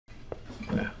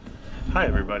Hi,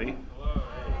 everybody.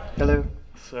 Hello.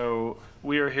 So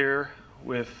we are here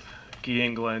with Guy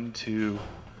and Glen to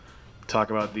talk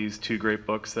about these two great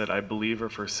books that I believe are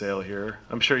for sale here.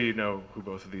 I'm sure you know who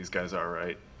both of these guys are,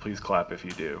 right? Please clap if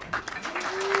you do.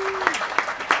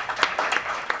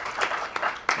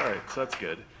 All right, so that's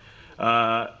good.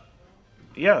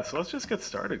 Yeah, so let's just get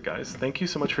started, guys. Thank you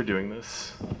so much for doing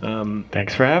this.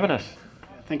 Thanks for having us.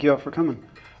 Thank you all for coming.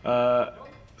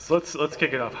 So let's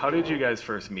kick it off. How did you guys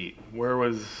first meet?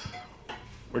 Where'd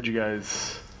you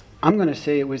guys? I'm going to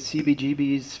say it was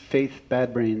CBGB's Faith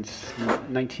Bad Brains,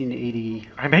 1980.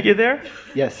 I met you there?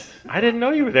 Yes. I didn't know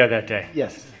you were there that day.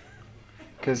 Yes.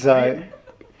 Because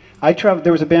I traveled.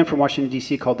 There was a band from Washington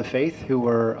D.C. called The Faith, who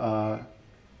were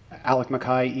Alec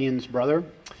Mackay, Ian's brother.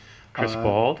 Chris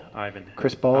Bald, Ivan.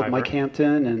 Chris Bald, Ivor. Mike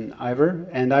Hampton, and Ivor.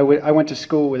 And I went to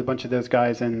school with a bunch of those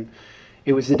guys, and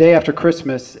it was the day after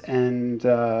Christmas, and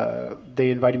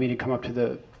they invited me to come up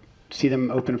to see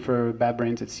them open for Bad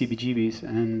Brains at CBGB's,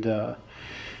 and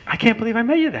I can't believe I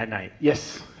met you that night.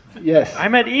 yes. I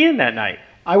met Ian that night.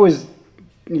 I was,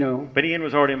 But Ian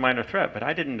was already a Minor Threat, but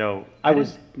I didn't know. I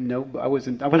wasn't I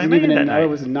even met you in. that night. I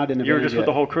was not in the You were band just yet. with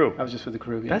the whole crew. I was just with the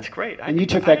crew. Yeah. That's great. And you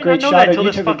took I that did great not know shot. that till You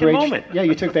this took a fucking great. moment. Yeah,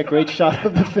 you took that great shot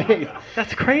of the Faith.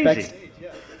 That's crazy.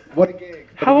 What?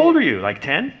 How old are you? Like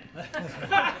 10?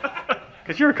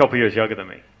 Because you're a couple years younger than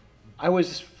me. I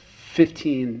was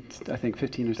 15, I think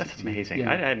 15 or 16. That's amazing.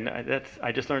 Yeah.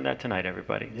 I just learned that tonight,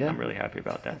 everybody. Yeah. I'm really happy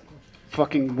about that.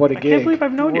 Fucking what a I gig! can't believe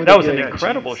I've known you. What That a was an gig.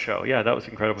 incredible show. Yeah, that was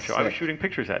an incredible show. I was Sick. shooting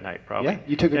pictures that night, probably. Yeah,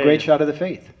 you took a great shot of the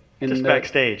Faith. Just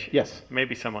backstage. Yes.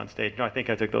 Maybe some on stage. No, I think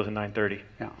I took those in 9:30.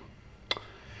 Yeah.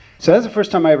 So that's the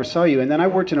first time I ever saw you, and then I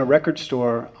worked in a record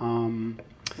store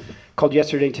called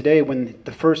Yesterday Today when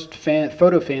the first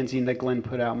photo fanzine that Glenn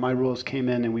put out, My Rules, came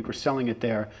in, and we were selling it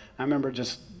there. I remember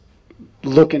just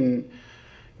looking,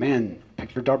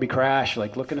 picture Darby Crash,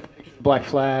 like looking at Black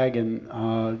Flag,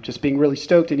 and just being really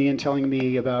stoked, and Ian telling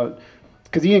me about,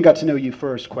 because Ian got to know you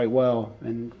first quite well,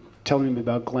 and telling me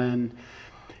about Glenn.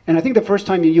 And I think the first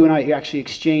time you and I actually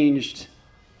exchanged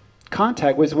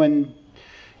contact was when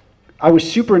I was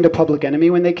super into Public Enemy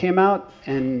when they came out,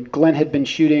 and Glenn had been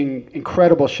shooting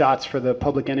incredible shots for the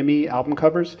Public Enemy album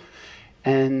covers,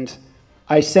 and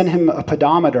I sent him a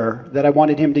pedometer that I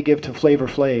wanted him to give to Flavor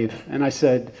Flav, and I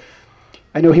said,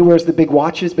 I know he wears the big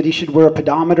watches, but he should wear a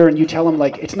pedometer, and you tell him,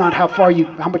 like, it's not how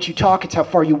much you talk, it's how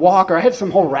far you walk, or I had some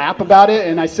whole rap about it,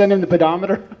 and I sent him the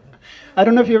pedometer. I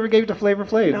don't know if you ever gave it to Flavor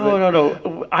Flav.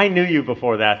 No. I knew you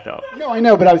before that, though. No, I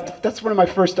know, but that's one of my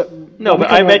first... No, but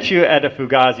I met you at a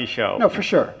Fugazi show. No, for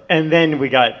sure. And then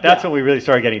that's when we really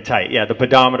started getting tight. Yeah, the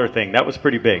pedometer thing, that was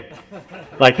pretty big.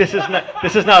 Like, this is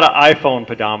not an iPhone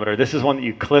pedometer. This is one that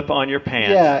you clip on your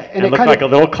pants. Yeah, and it looked like a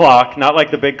little clock, not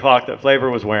like the big clock that Flavor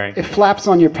was wearing. It flaps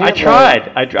on your pants. I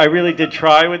tried. I really did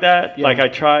try with that. Yeah. Like, I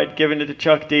tried giving it to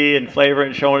Chuck D and Flavor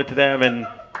and showing it to them, and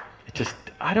it just,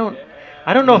 I don't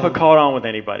know if it caught on with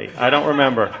anybody. I don't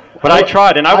remember. But I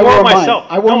tried, and I wore it myself.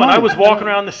 I wore mine. I was walking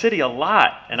around the city a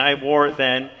lot, and I wore it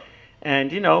then.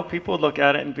 And, people would look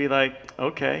at it and be like,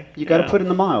 okay. You got to put in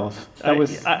the miles. I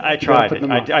tried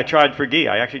it. I tried for Guy.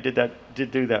 I actually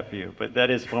did do that for you. But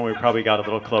that is when we probably got a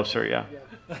little closer, yeah.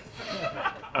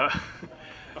 A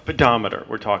pedometer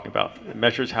we're talking about. It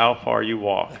measures how far you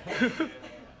walk,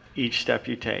 each step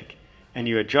you take. And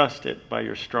you adjust it by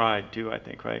your stride too, I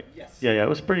think, right? Yes. Yeah, it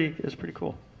was pretty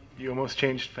cool. You almost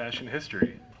changed fashion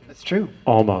history. That's true.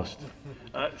 Almost.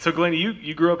 So Glenn,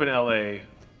 you grew up in L.A.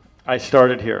 I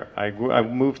started here. I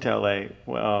moved to LA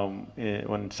when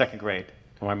in second grade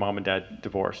when my mom and dad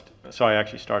divorced. So I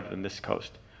actually started in this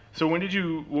coast. So what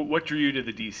drew you to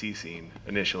the DC scene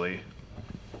initially?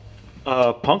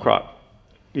 Punk rock.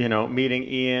 Meeting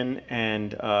Ian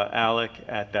and Alec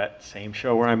at that same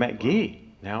show where I met Guy.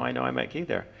 Now I know I met Guy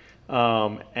there.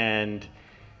 And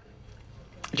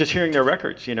just hearing their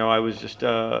records, I was just,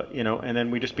 and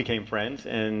then we just became friends,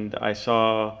 and I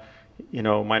saw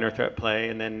Minor Threat play,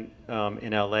 and then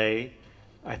in LA,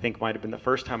 I think might have been the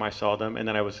first time I saw them, and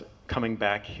then I was coming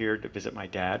back here to visit my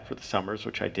dad for the summers,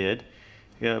 which I did.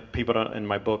 People in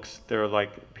my books, people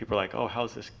are like, oh,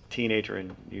 how's this teenager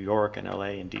in New York and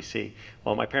LA and DC?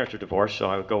 Well, my parents are divorced, so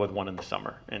I would go with one in the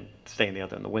summer and stay in the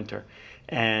other in the winter.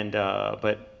 And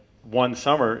but one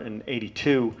summer in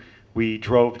 '82, we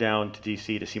drove down to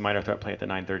DC to see Minor Threat play at the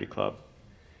 930 Club,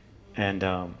 and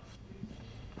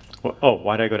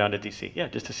why did I go down to DC? Yeah,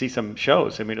 just to see some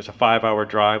shows. I mean, it was a 5-hour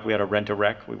drive. We had to rent a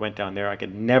wreck. We went down there. I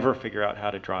could never figure out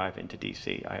how to drive into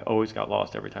DC. I always got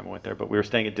lost every time I went there. But we were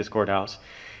staying at Discord House,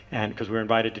 and because we were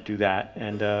invited to do that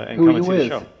and Who come were and you see with? the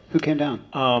show. Who came down?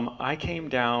 I came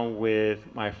down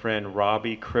with my friend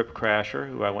Robbie Crip Crasher,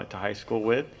 who I went to high school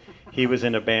with, He was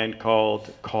in a band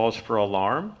called Cause for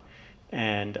Alarm,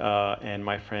 and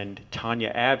my friend Tanya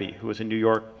Abbey, who was a New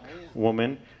York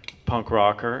woman, punk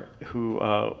rocker, who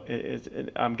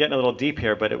I'm getting a little deep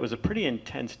here, but it was a pretty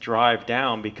intense drive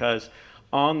down, because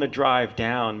on the drive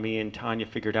down, me and Tanya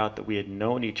figured out that we had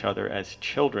known each other as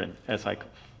children, as like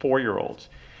 4-year-olds.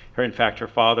 In fact, her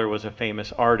father was a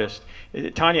famous artist.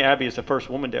 Tanya Abbey is the first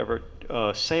woman to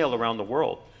ever sail around the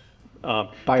world. By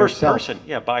first herself. person,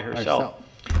 yeah, by herself.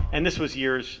 And this was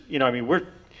years,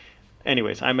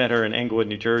 anyways, I met her in Englewood,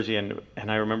 New Jersey, and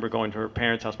I remember going to her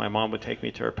parents' house. My mom would take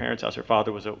me to her parents' house. Her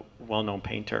father was a well-known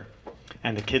painter.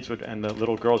 And the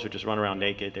little girls would just run around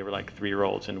naked. They were like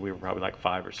 3-year-olds, and we were probably like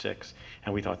 5 or 6.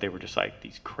 And we thought they were just like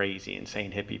these crazy,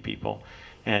 insane hippie people.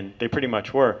 And they pretty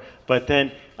much were. But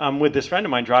then I'm with this friend of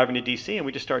mine driving to D.C., and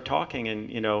we just start talking,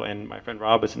 and my friend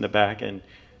Rob is in the back, and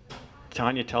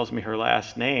Tanya tells me her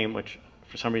last name, which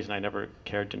for some reason I never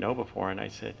cared to know before. And I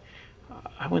said,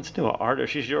 I once knew an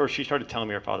artist. She started telling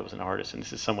me her father was an artist, and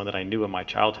this is someone that I knew in my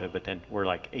childhood, but then we're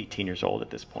like 18 years old at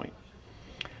this point.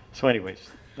 So anyways,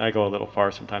 I go a little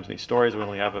far sometimes in these stories. We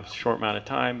only have a short amount of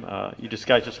time. You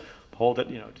guys just hold it,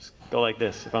 just go like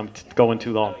this if I'm going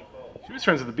too long. She was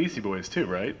friends with the Beastie Boys too,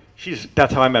 right?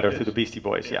 That's how I met her, through the Beastie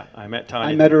Boys, yeah. I met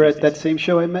Tanya. I met her at that same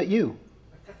show I met you.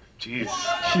 Jeez.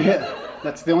 Yeah,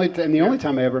 that's the only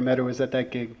time I ever met her was at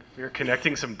that gig. We're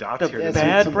connecting some dots here. Yeah,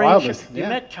 Bad some Brains. wildness, You yeah.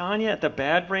 met Tanya at the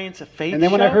Bad Brains, a Fate And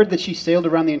then when I show? heard that she sailed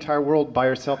around the entire world by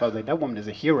herself, I was like, that woman is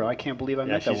a hero. I can't believe I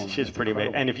met that woman. She's That's pretty amazing.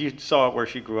 incredible. And if you saw where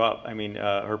she grew up,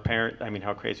 her parent,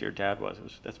 how crazy her dad was.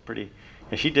 That's pretty.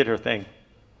 And she did her thing.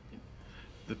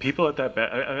 The people at that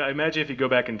I imagine if you go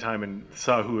back in time and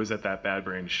saw who was at that Bad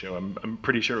Brains show, I'm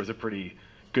pretty sure it was a pretty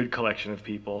good collection of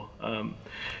people. So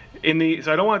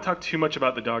I don't want to talk too much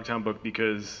about the DogTown book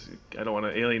because I don't want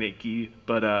to alienate Guy,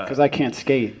 but Because I can't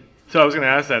skate. so I was going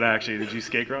to ask that actually. Did you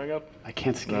skate growing up? I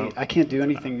can't skate. No. I can't do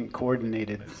anything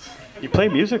coordinated. You play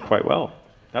music quite well.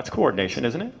 That's coordination,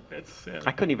 isn't it? Yeah.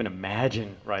 I couldn't even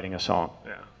imagine writing a song.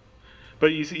 Yeah.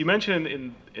 But you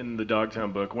mentioned in the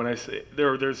DogTown book, when I say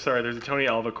there's a Tony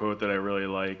Alva quote that I really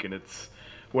like, and it's,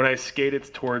 when I skate, it's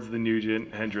towards the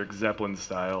Nugent, Hendrix, Zeppelin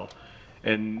style,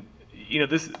 and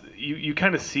you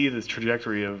kind of see this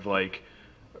trajectory of like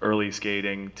early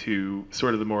skating to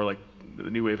sort of the more like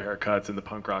the new wave haircuts and the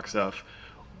punk rock stuff.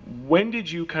 When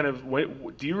did you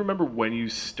do you remember when you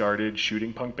started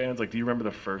shooting punk bands? Like, do you remember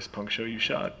the first punk show you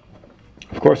shot?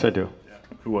 Of course I do. Yeah.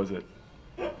 Who was it?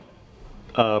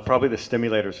 Probably the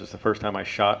Stimulators was the first time I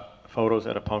shot photos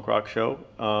at a punk rock show.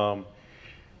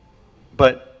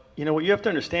 But what you have to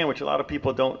understand, which a lot of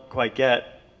people don't quite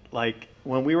get, like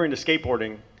when we were into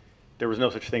skateboarding, there was no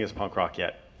such thing as punk rock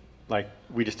yet. Like,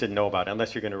 we just didn't know about it,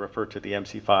 unless you're going to refer to the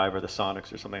MC5 or the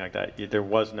Sonics or something like that. There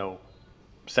was no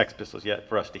Sex Pistols yet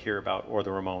for us to hear about, or the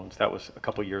Ramones. That was a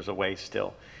couple years away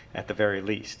still, at the very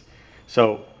least.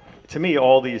 So to me,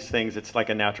 all these things, it's like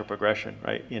a natural progression,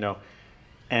 right?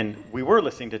 And we were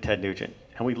listening to Ted Nugent,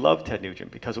 and we loved Ted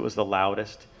Nugent because it was the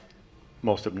loudest,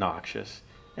 most obnoxious,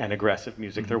 and aggressive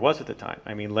music there was at the time.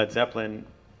 Led Zeppelin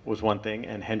was one thing,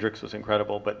 and Hendrix was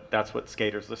incredible, but that's what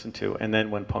skaters listened to. And then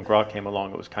when punk rock came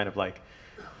along, it was kind of like,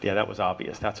 yeah, that was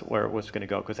obvious. That's where it was going to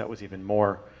go, because that was even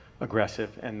more aggressive,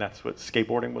 and that's what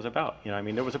skateboarding was about.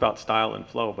 It was about style and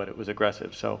flow, but it was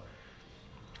aggressive. So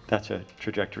that's a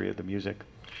trajectory of the music.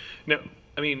 Now,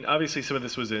 obviously some of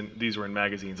these were in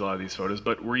magazines, a lot of these photos,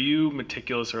 but were you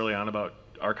meticulous early on about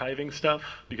archiving stuff?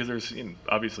 Because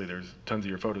obviously there's tons of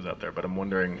your photos out there, but I'm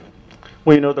wondering.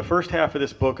 Well, the first half of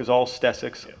this book is all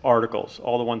Stessek's articles,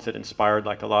 all the ones that inspired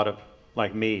like a lot of,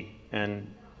 like me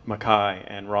and Mackay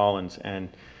and Rollins and,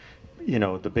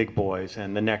 the Big Boys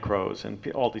and the Necros and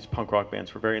all these punk rock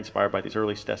bands were very inspired by these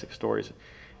early Stessek stories.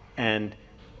 And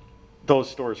those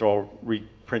stories are all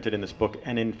reprinted in this book.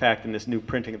 And in fact, in this new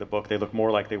printing of the book, they look more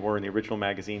like they were in the original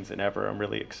magazines than ever. I'm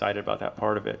really excited about that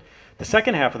part of it. The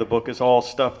second half of the book is all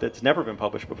stuff that's never been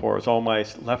published before. It's all my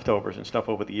leftovers and stuff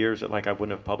over the years that I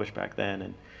wouldn't have published back then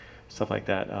and stuff like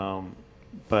that.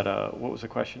 But what was the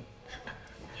question?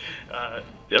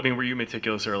 Were you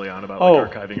meticulous early on about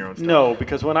archiving your own stuff? No,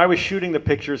 because when I was shooting the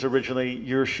pictures originally,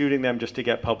 you're shooting them just to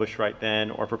get published right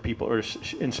then, or for people, or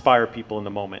inspire people in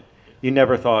the moment. You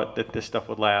never thought that this stuff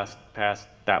would last past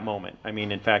that moment.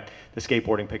 In fact, the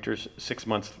skateboarding pictures 6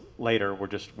 months later were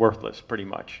just worthless, pretty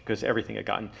much, because everything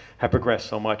had progressed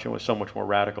so much and was so much more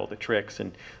radical. The tricks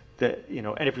and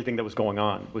and everything that was going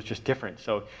on was just different.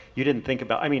 So you didn't think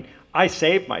about. I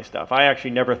saved my stuff. I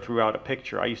actually never threw out a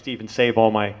picture. I used to even save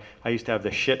I used to have the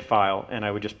shit file, and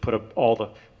I would just put all the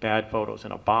bad photos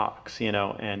in a box,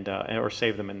 or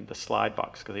save them in the slide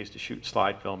box, because I used to shoot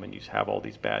slide film and used to have all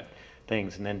these bad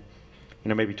things. And then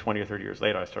maybe 20 or 30 years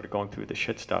later, I started going through the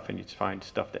shit stuff, and you'd find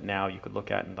stuff that now you could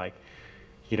look at and like,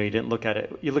 you didn't look at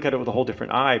it. You look at it with a whole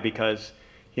different eye because,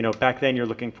 back then you're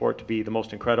looking for it to be the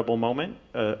most incredible moment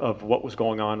of what was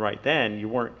going on right then.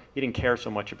 You didn't care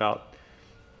so much about,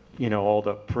 all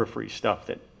the periphery stuff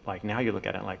that, like, now you look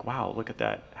at it and like, wow, look at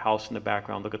that house in the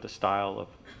background. Look at the style of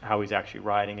how he's actually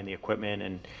riding and the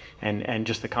equipment and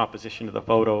just the composition of the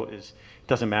photo it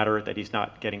doesn't matter that he's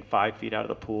not getting 5 feet out of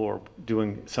the pool or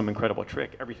doing some incredible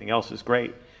trick. Everything else is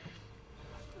great.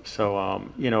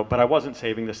 So, but I wasn't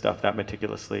saving the stuff that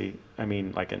meticulously. I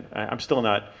mean, I'm still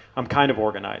not, I'm kind of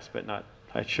organized, but not,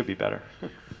 I should be better.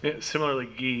 Yeah, similarly,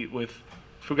 Guy, with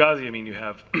Fugazi, I mean, you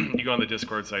go on the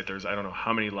Discord site, there's, I don't know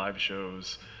how many live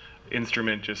shows.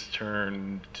 Instrument just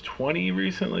turned 20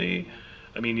 recently.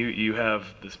 I mean, you have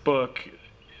this book.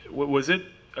 Was it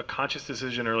a conscious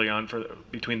decision early on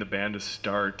between the band to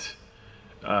start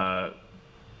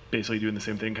basically doing the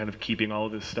same thing, kind of keeping all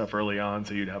of this stuff early on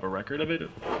so you'd have a record of it?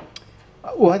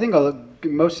 Well, I think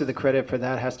most of the credit for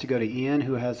that has to go to Ian,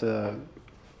 who has a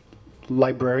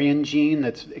librarian gene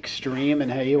that's extreme,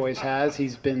 and he always has.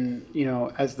 He's been,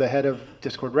 as the head of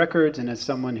Discord Records and as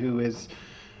someone who is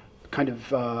kind of,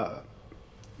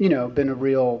 been a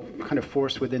real kind of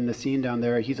force within the scene down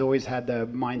there. He's always had the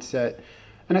mindset,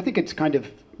 and I think it's kind of,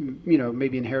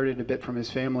 maybe inherited a bit from his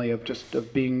family of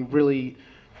being really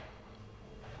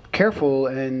careful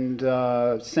and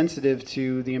sensitive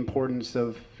to the importance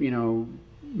of,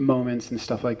 moments and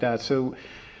stuff like that. So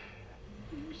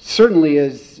certainly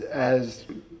as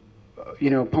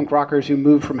punk rockers who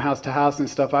move from house to house and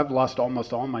stuff, I've lost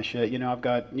almost all my shit. I've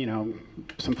got,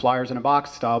 some flyers in a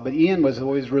box style, but Ian was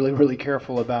always really, really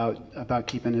careful about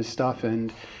keeping his stuff.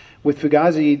 And with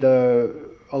Fugazi,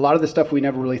 a lot of the stuff we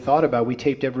never really thought about. We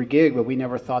taped every gig, but we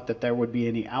never thought that there would be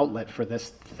any outlet for this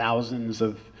thousands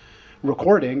of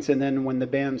recordings. And then when the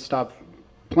band stopped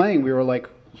playing, we were like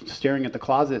staring at the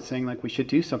closet saying like, we should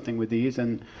do something with these.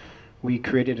 And we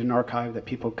created an archive that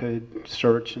people could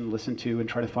search and listen to and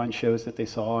try to find shows that they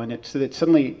saw. And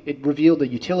suddenly it revealed a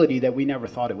utility that we never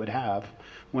thought it would have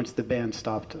once the band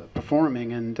stopped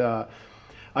performing. And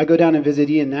I go down and visit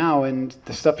Ian now, and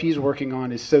the stuff he's working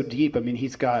on is so deep. I mean,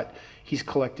 he's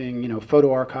collecting,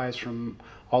 photo archives from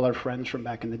all our friends from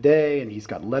back in the day, and he's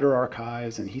got letter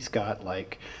archives, and he's got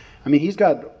he's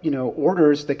got,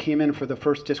 orders that came in for the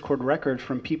first Discord record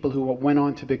from people who went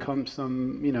on to become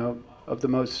some, of the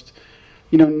most,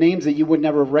 names that you would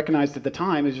never have recognized at the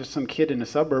time. Is just some kid in a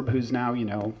suburb who's now,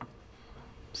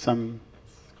 some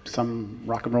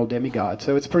rock and roll demigod.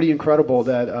 So it's pretty incredible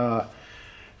that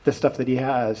the stuff that he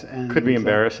has. And could be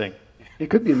embarrassing.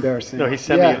 It could be embarrassing. No, he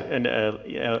sent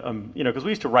me, because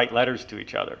we used to write letters to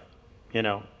each other. I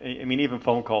mean, even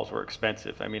phone calls were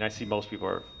expensive. I mean, I see most people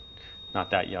are not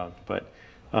that young, but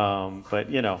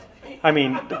I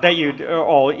mean, that you are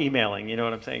all emailing, you know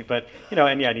what I'm saying? But,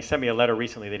 and he sent me a letter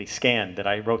recently that he scanned that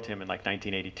I wrote to him in like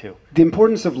 1982. The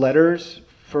importance of letters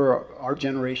for our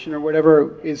generation or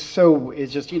whatever is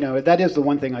just, that is the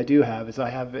one thing I do have, is I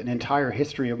have an entire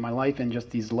history of my life in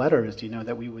just these letters,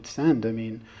 that we would send. I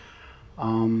mean,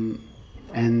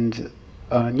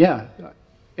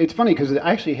 it's funny because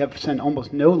I actually have sent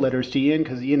almost no letters to Ian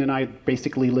because Ian and I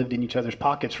basically lived in each other's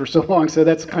pockets for so long. So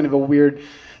that's kind of a weird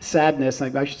sadness.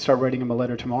 Like, I should start writing him a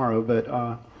letter tomorrow. But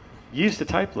you used to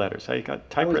type letters. How you got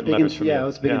typewritten letters from you? Yeah, I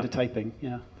was big into typing.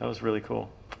 Yeah, that was really cool.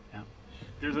 Yeah.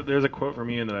 There's a quote from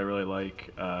Ian that I really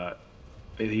like.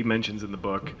 He mentions in the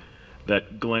book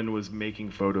that Glen was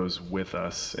making photos with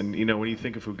us, and when you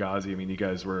think of Fugazi, I mean, you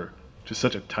guys were just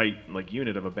such a tight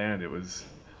unit of a band. It was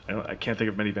I can't think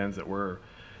of many bands that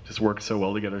just worked so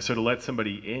well together. So to let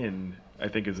somebody in, I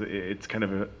think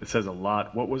it says a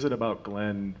lot. What was it about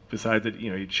Glen, besides that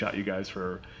he'd shot you guys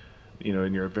for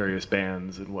in your various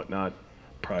bands and whatnot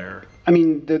prior? I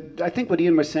mean, I think what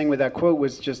Ian was saying with that quote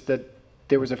was just that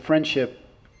there was a friendship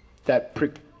that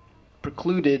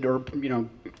precluded or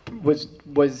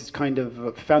was kind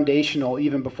of foundational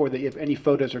even before if any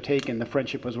photos are taken. The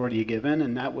friendship was already given,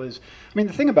 and that was. I mean,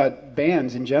 the thing about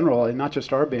bands in general, and not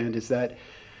just our band, is that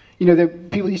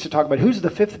people used to talk about who's the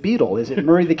fifth Beatle. Is it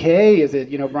Murray the K? Is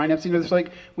it Brian Epstein? There's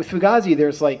with Fugazi,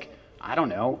 there's I don't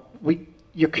know.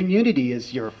 Your community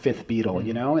is your fifth Beatle,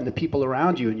 and the people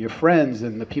around you and your friends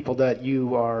and the people that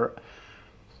you are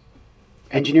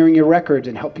engineering your records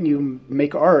and helping you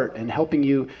make art and helping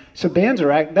you. So bands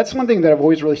that's one thing that I've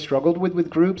always really struggled with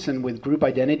groups and with group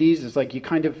identities, is you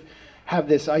kind of have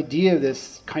this idea,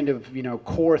 this kind of,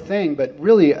 core thing, but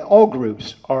really all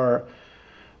groups are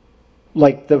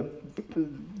like the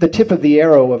tip of the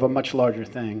arrow of a much larger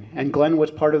thing. And Glen was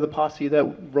part of the posse that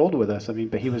rolled with us. I mean,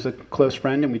 but he was a close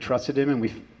friend and we trusted him and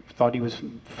we thought he was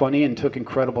funny and took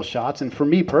incredible shots. And for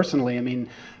me personally, I mean,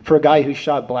 for a guy who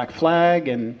shot Black Flag,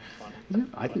 and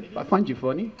I find you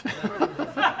funny.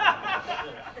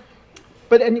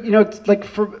 But, and you know, it's like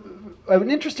for an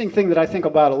interesting thing that I think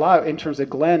about a lot in terms of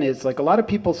Glen is like a lot of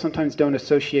people sometimes don't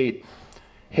associate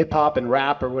hip hop and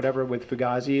rap or whatever with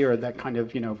Fugazi, or that kind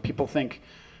of, you know, people think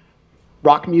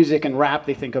rock music and rap,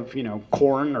 they think of, you know,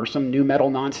 Korn or some new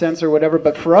metal nonsense or whatever.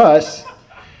 But for us,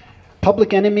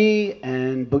 Public Enemy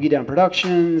and Boogie Down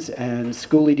Productions and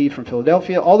Schoolie D from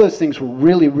Philadelphia, all those things were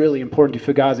really, really important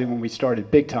to Fugazi when we started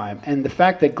big time. And the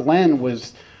fact that Glen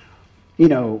was, you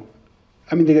know,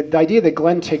 I mean, the idea that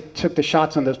Glen took the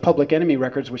shots on those Public Enemy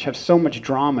records, which have so much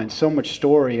drama and so much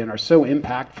story and are so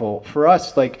impactful, for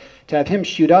us, like, to have him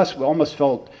shoot us, we almost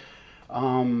felt,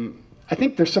 I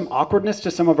think there's some awkwardness to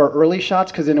some of our early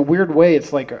shots, because in a weird way,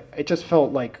 it's like, it just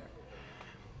felt like,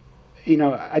 you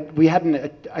know,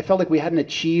 I felt like we hadn't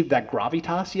achieved that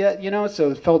gravitas yet, you know,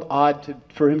 so it felt odd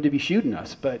for him to be shooting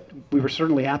us, but we were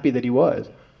certainly happy that he was.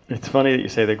 It's funny that you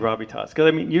say the gravitas, because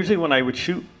I mean, usually when I would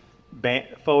shoot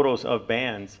photos of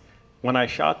bands, when I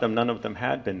shot them, none of them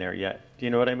had been there yet. Do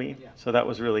you know what I mean? Yeah. So that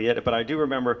was really it. But I do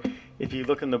remember, if you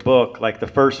look in the book, like the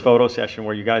first photo session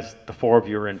where you guys, the four of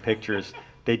you are in pictures,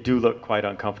 they do look quite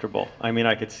uncomfortable. I mean,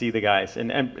 I could see the guys,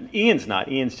 and Ian's not.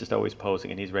 Ian's just always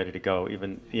posing, and he's ready to go.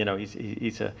 Even, you know,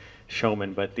 he's a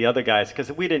showman. But the other guys,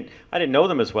 because I didn't know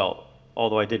them as well,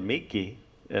 although I did meet Guy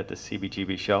at the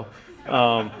CBGB show.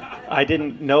 I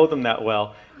didn't know them that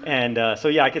well. And so,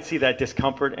 yeah, I could see that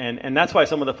discomfort, and that's why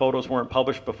some of the photos weren't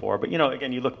published before. But, you know,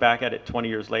 again, you look back at it 20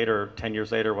 years later, or 10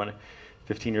 years later,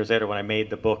 15 years later when I made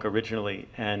the book originally,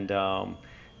 and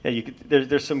yeah,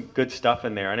 there's some good stuff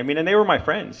in there. And I mean, and they were my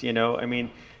friends, you know. I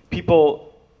mean,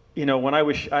 people, you know, when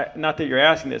not that you're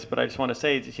asking this, but I just want to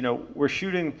say, you know,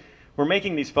 we're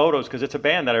making these photos because it's a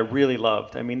band that I really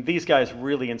loved. I mean, these guys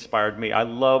really inspired me. I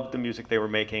loved the music they were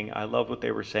making. I loved what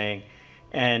they were saying.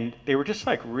 And they were just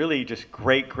like really just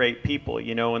great, great people,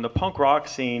 you know. In the punk rock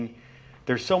scene,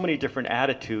 there's so many different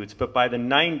attitudes. But by the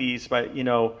 90s, you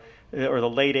know, or the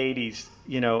late 80s,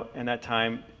 you know, and that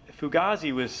time,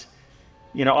 Fugazi was,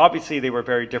 you know, obviously they were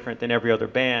very different than every other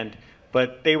band,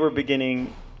 but they were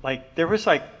beginning, like, there was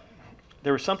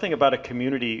something about a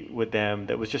community with them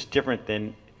that was just different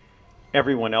than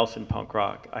everyone else in punk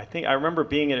rock. I remember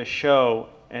being at a show,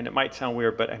 and it might sound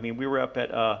weird, but I mean, we were up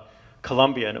at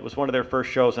Columbia, and it was one of their first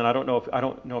shows, and I don't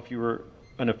know if you were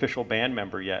an official band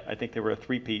member yet. I think they were a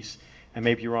three-piece, and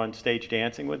maybe you were on stage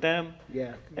dancing with them.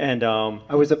 Yeah. And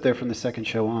I was up there from the second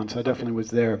show on, so I definitely was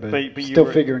there, but still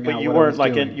figuring out what I was doing. But you weren't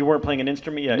like you weren't playing an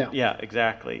instrument yet. No. Yeah,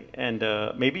 exactly. And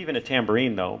maybe even a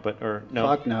tambourine though, or no.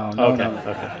 Fuck no. Okay. No.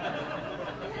 Okay.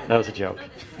 That was a joke.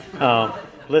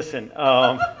 Listen.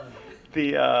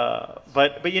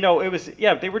 But you know, it was,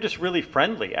 yeah, they were just really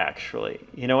friendly actually,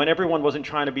 you know, and everyone wasn't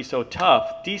trying to be so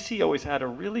tough. DC always had a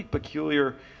really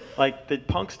peculiar, like the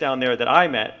punks down there that I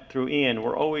met through Ian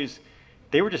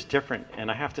they were just different, and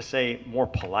I have to say more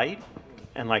polite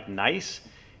and like nice.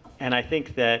 And I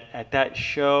think that at that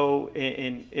show,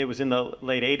 it was in the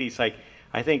late 80s, like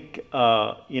I think,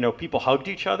 you know, people hugged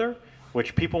each other,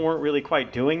 which people weren't really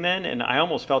quite doing then, and I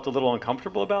almost felt a little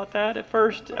uncomfortable about that at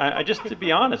first. I just, to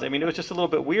be honest, I mean, it was just a little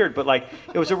bit weird, but like,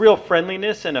 it was a real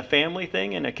friendliness and a family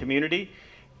thing and a community,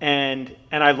 and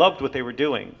I loved what they were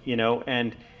doing, you know,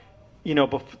 and, you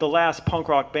know, the last punk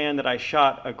rock band that I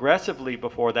shot aggressively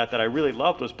before that I really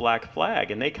loved was Black Flag,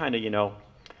 and they kind of, you know,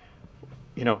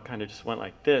 kind of just went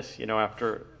like this, you know,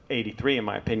 after '83, in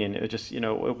my opinion. It was just, you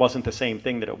know, it wasn't the same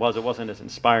thing that it wasn't as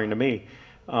inspiring to me.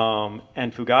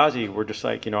 And Fugazi were just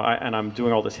like, you know, and I'm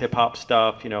doing all this hip hop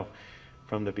stuff, you know,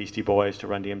 from the Beastie Boys to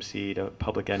Run DMC to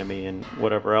Public Enemy and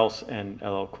whatever else, and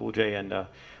LL Cool J, and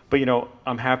but you know,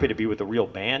 I'm happy to be with a real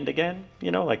band again, you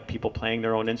know, like people playing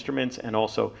their own instruments, and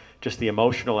also just the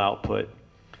emotional output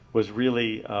was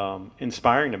really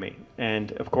inspiring to me.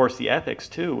 And of course the ethics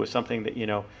too was something that, you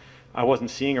know, I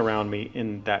wasn't seeing around me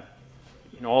in that,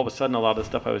 you know, all of a sudden a lot of the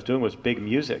stuff I was doing was big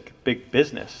music, big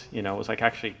business, you know, it was like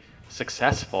actually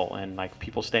successful and like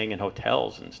people staying in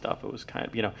hotels and stuff. It was kind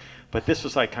of, you know, but this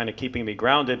was like kind of keeping me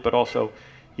grounded, but also,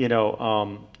 you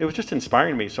know, it was just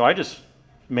inspiring me. So I just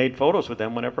made photos with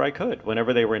them whenever I could,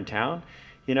 whenever they were in town,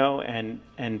 you know, and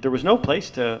there was no place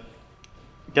to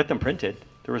get them printed.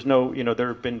 There was no, you know, there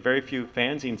have been very few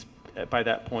fanzines by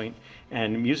that point,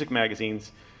 and music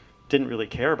magazines didn't really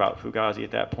care about Fugazi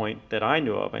at that point that I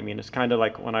knew of. I mean, it's kind of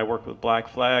like when I worked with Black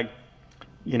Flag,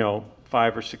 you know,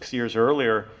 5 or 6 years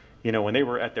earlier, you know, when they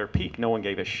were at their peak, no one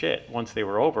gave a shit. Once they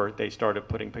were over, they started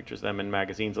putting pictures of them in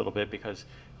magazines a little bit because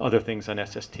other things on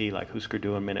SST, like Husker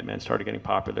Du and Minutemen, started getting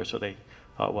popular. So they,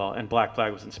 well, and Black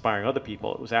Flag was inspiring other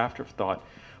people. It was afterthought.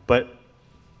 But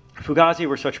Fugazi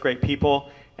were such great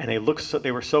people, and they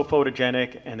were so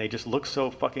photogenic, and they just looked so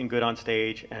fucking good on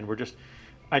stage. And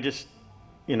I just,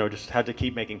 you know, just had to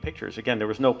keep making pictures. Again, there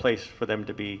was no place for them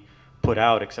to be put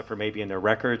out except for maybe in their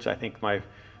records. I think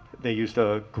they used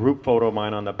a group photo of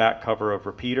mine on the back cover of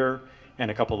Repeater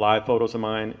and a couple live photos of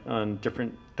mine on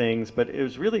different things. But it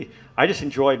was really, I just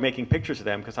enjoyed making pictures of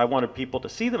them because I wanted people to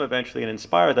see them eventually and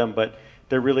inspire them, but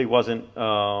there really wasn't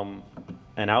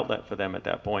an outlet for them at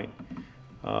that point.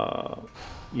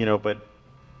 You know,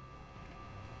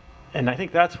 and I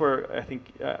think that's where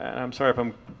I'm sorry if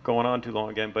I'm going on too long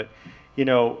again, but, you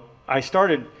know, I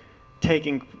started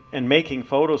taking and making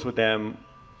photos with them,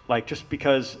 like just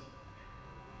because,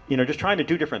 you know, just trying to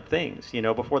do different things. You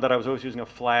know, before that I was always using a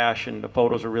flash and the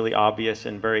photos were really obvious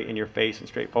and very in your face and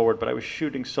straightforward, but I was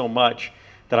shooting so much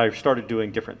that I started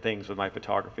doing different things with my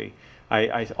photography.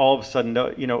 I all of a sudden,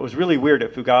 you know, it was really weird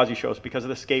at Fugazi shows because of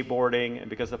the skateboarding and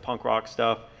because of the punk rock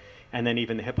stuff and then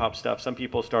even the hip hop stuff. Some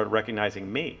people started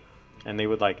recognizing me and they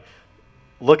would like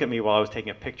look at me while I was taking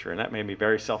a picture, and that made me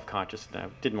very self-conscious and I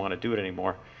didn't want to do it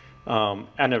anymore. And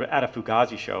at a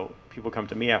Fugazi show, people come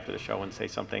to me after the show and say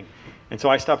something. And so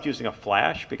I stopped using a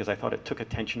flash because I thought it took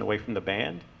attention away from the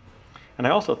band. And I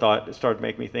also thought it started to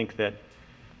make me think that,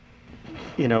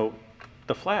 you know,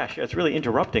 the flash, it's really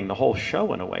interrupting the whole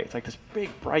show in a way. It's like this big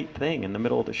bright thing in the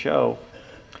middle of the show.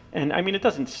 And I mean, it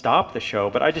doesn't stop the show,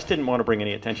 but I just didn't want to bring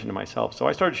any attention to myself. So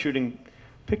I started shooting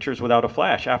pictures without a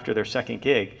flash after their second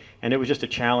gig. And it was just a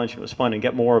challenge. It was fun and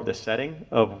get more of the setting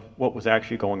of what was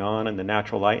actually going on and the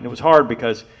natural light. And it was hard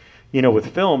because, you know,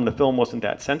 with film, the film wasn't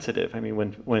that sensitive. I mean,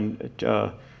 when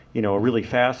you know, a really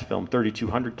fast film,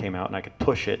 3200 came out and I could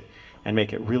push it and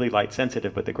make it really light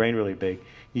sensitive, but the grain really big.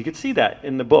 You could see that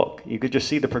in the book. You could just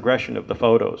see the progression of the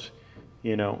photos,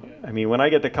 you know. I mean, when I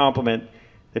get the compliment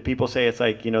that people say it's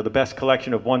like, you know, the best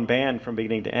collection of one band from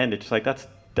beginning to end, it's just like,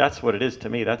 that's what it is to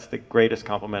me. That's the greatest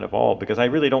compliment of all, because I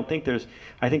really don't think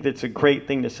I think that's a great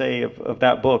thing to say of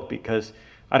that book, because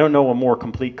I don't know a more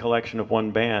complete collection of one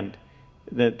band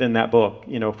than that book,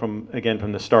 you know, from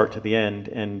the start to the end.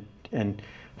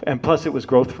 And plus it was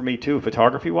growth for me too,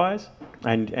 photography-wise,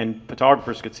 and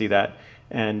photographers could see that.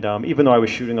 And even though I was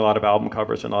shooting a lot of album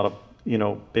covers and a lot of, you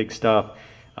know, big stuff,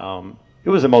 it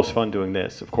was the most fun doing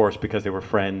this, of course, because they were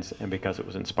friends and because it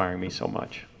was inspiring me so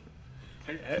much.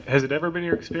 Has it ever been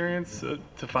your experience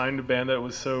to find a band that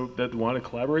wanted to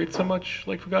collaborate so much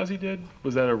like Fugazi did?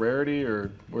 Was that a rarity,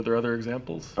 or were there other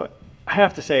examples? I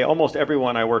have to say, almost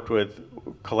everyone I worked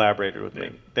with collaborated with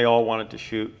me. They all wanted to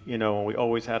shoot, you know, and we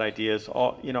always had ideas.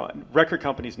 You know, record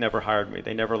companies never hired me.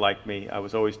 They never liked me. I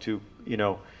was always too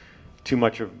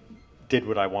much did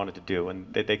what I wanted to do,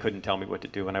 and they couldn't tell me what to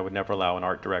do, and I would never allow an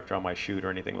art director on my shoot or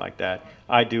anything like that.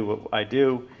 I do what I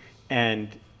do, and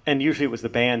usually it was the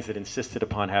bands that insisted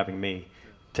upon having me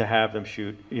to have them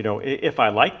shoot, you know, if I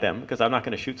like them, because I'm not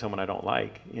going to shoot someone I don't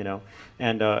like, you know,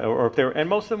 and or if and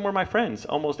most of them were my friends.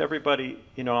 Almost everybody,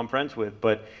 you know, I'm friends with.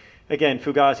 But again,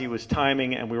 Fugazi was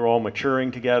timing, and we were all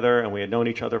maturing together, and we had known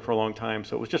each other for a long time,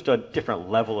 so it was just a different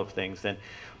level of things then.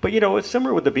 But, you know, it's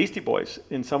similar with the Beastie Boys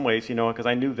in some ways, you know, because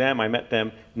I knew them. I met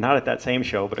them not at that same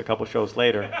show, but a couple shows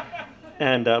later.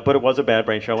 And but it was a Bad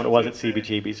Brain show, and it was at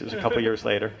CBGB's. It was a couple years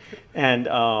later. And,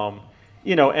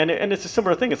 you know, and it's a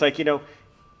similar thing. It's like, you know,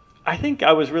 I think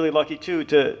I was really lucky, too,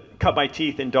 to cut my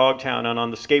teeth in DogTown and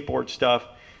on the skateboard stuff,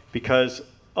 because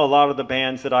a lot of the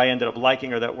bands that I ended up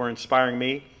liking or that were inspiring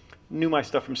me knew my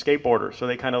stuff from Skateboarder. So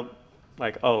they kind of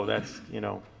like, oh, that's, you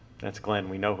know, that's Glen.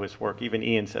 We know his work. Even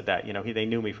Ian said that. You know, they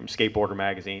knew me from Skateboarder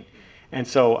magazine. And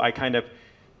so I kind of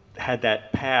had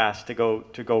that pass to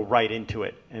go right into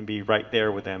it and be right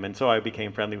there with them. And so I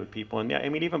became friendly with people. And yeah, I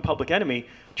mean, even Public Enemy,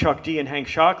 Chuck D and Hank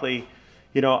Shockley,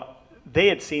 you know, they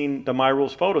had seen the My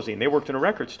Rules photozine. They worked in a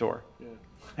record store. Yeah.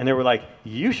 And they were like,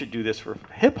 you should do this for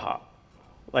hip hop.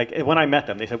 Like, when I met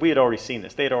them, they said, we had already seen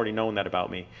this. They had already known that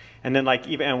about me. And then, like,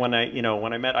 even when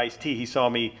I met Ice-T, he saw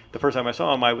me, the first time I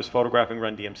saw him, I was photographing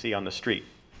Run DMC on the street.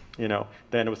 You know,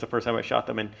 then it was the first time I shot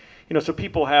them. And, you know, so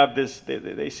people have this,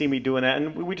 they see me doing that,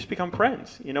 and we just become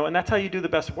friends, you know, and that's how you do the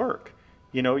best work.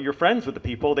 You know, you're friends with the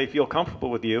people, they feel comfortable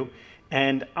with you,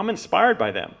 and I'm inspired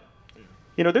by them.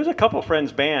 You know, there's a couple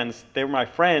friends bands, they were my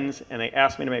friends, and they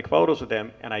asked me to make photos with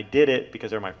them, and I did it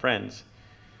because they're my friends.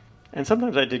 And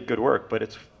sometimes I did good work, but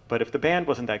if the band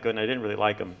wasn't that good and I didn't really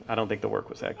like them, I don't think the work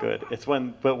was that good.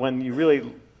 But when you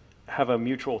really have a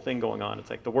mutual thing going on, it's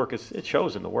like the work it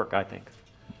shows in the work, I think.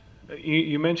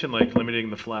 You mentioned like limiting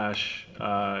the flash,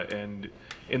 and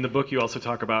in the book you also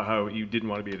talk about how you didn't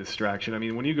want to be a distraction. I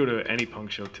mean, when you go to any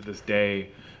punk show to this day,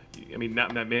 I mean,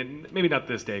 maybe not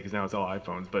this day because now it's all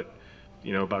iPhones, but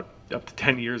you know, about up to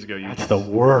 10 years ago, That's the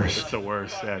worst. It's the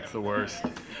worst. Yeah, it's the worst.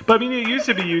 But I mean, it used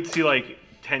to be you'd see like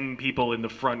 10 people in the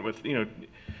front with, you know,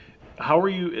 how are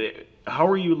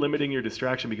you limiting your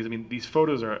distraction? Because I mean, these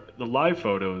photos are, the live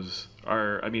photos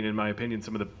are, I mean, in my opinion,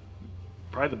 some of the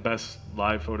probably the best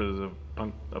live photos of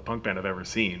a punk band I've ever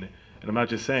seen. And I'm not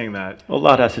just saying that. Well, a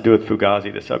lot has to do with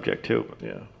Fugazi, the subject, too.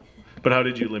 Yeah. But how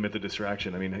did you limit the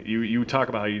distraction? I mean, you talk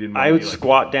about how you didn't want I would to be like,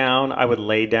 squat down. I would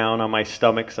lay down on my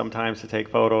stomach sometimes to take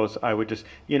photos. I would just,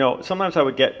 you know, sometimes I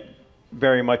would get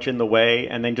very much in the way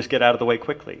and then just get out of the way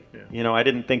quickly. Yeah. You know, I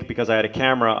didn't think because I had a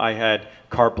camera, I had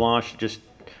carte blanche to just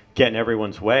get in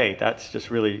everyone's way. That's just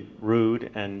really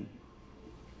rude and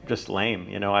just lame.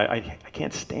 You know, I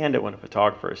can't stand it when a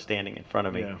photographer is standing in front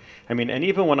of me. Yeah. I mean, and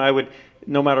even when I would,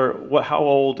 no matter how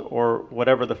old or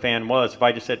whatever the fan was, if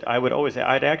I just said,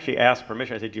 I'd actually ask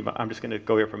permission. I said, I'm just going to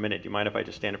go here for a minute. Do you mind if I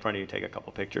just stand in front of you and take a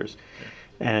couple pictures?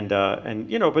 Yeah. And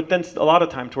you know, but then a lot of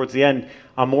time towards the end,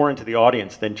 I'm more into the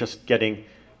audience than just getting,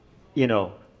 you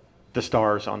know, the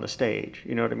stars on the stage.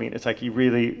 You know what I mean? It's like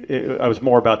I was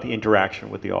more about the interaction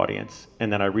with the audience.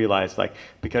 And then I realized, like,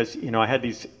 because, you know, I had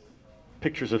these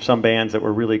pictures of some bands that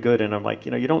were really good, and I'm like,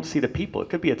 you know, you don't see the people. It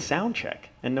could be at sound check,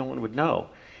 and no one would know.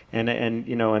 And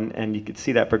you know, and you could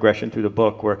see that progression through the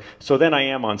book. So then I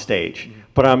am on stage,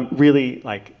 but I'm really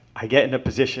like, I get in a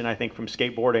position, I think, from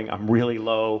skateboarding. I'm really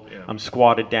low. Yeah. I'm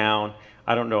squatted down.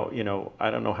 I don't know, you know,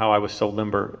 I don't know how I was so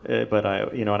limber,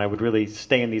 but you know, and I would really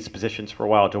stay in these positions for a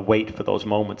while to wait for those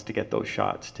moments to get those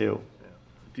shots too. Yeah.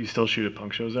 Do you still shoot at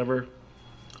punk shows ever?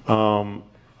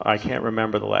 I can't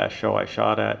remember the last show I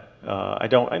shot at. I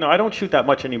don't shoot that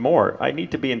much anymore. I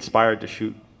need to be inspired to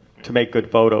shoot, to make good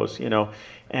photos, you know.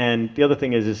 And the other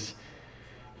thing is,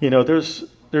 you know, there's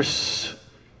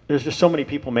just so many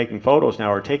people making photos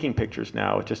now or taking pictures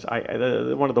now. It's just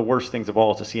one of the worst things of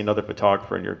all is to see another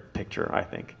photographer in your picture, I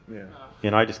think. Yeah.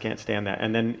 You know, I just can't stand that.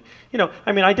 And then, you know,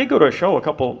 I mean, I did go to a show a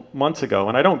couple months ago,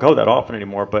 and I don't go that often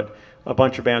anymore, but a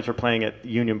bunch of bands were playing at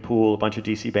Union Pool, a bunch of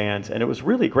DC bands, and it was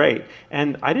really great.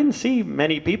 And I didn't see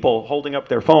many people holding up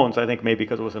their phones, I think maybe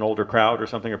because it was an older crowd or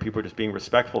something, or people were just being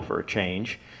respectful for a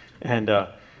change. And,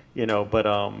 you know,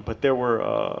 but there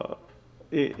were,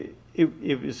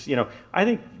 it was, you know, I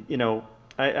think, you know,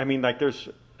 I mean, like there's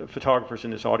photographers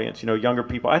in this audience, you know, younger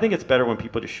people. I think it's better when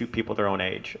people just shoot people their own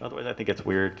age. Otherwise, I think it's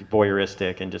weird,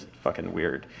 voyeuristic, and just fucking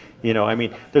weird. You know, I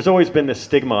mean, there's always been this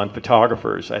stigma on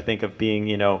photographers, I think, of being,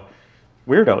 you know,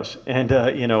 weirdos and,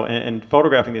 you know, and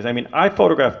photographing these. I mean, I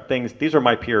photograph things, these are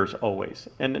my peers always.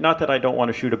 And not that I don't want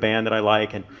to shoot a band that I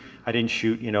like, and I didn't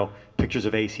shoot, you know, pictures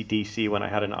of AC/DC when I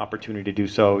had an opportunity to do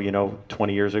so, you know,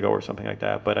 20 years ago or something like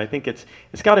that. But I think it's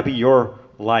got to be your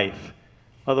life.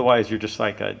 Otherwise, you're just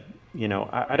like a, you know,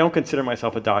 I don't consider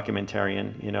myself a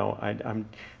documentarian, you know,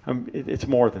 it's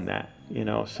more than that, you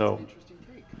know, so. That's an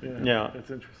interesting take. Yeah.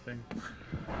 That's interesting.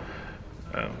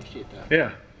 Appreciate that.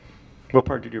 Yeah. What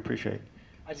part did you appreciate?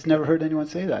 I just never heard anyone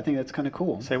say that. I think that's kind of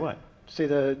cool. Say what? Say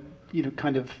the, you know,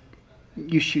 kind of,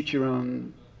 you shoot your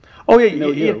own. Oh yeah,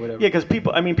 yeah, yeah, because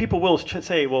people, I mean, people will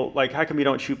say, well, like, how come you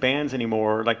don't shoot bands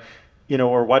anymore? Like, you know,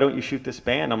 or why don't you shoot this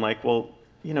band? I'm like, well,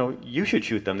 you know, you should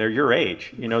shoot them. They're your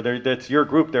age. You know, that's your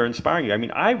group. They're inspiring you. I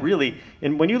mean, I really,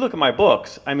 and when you look at my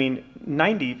books, I mean,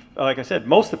 90, like I said,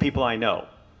 most of the people I know.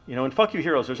 You know, in Fuck You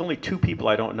Heroes, there's only 2 people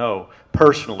I don't know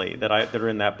personally that are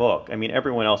in that book. I mean,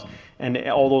 everyone else, and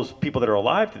all those people that are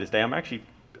alive to this day, I'm actually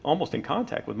almost in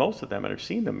contact with most of them, and I've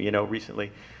seen them, you know,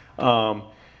 recently. Yeah,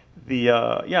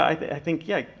 I think,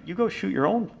 yeah, you go shoot your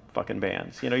own fucking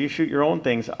bands. You know, you shoot your own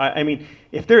things. I mean,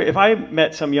 if I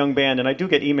met some young band, and I do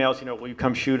get emails, you know, will you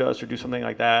come shoot us or do something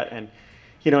like that, and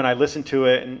you know, and I listen to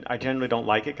it, and I generally don't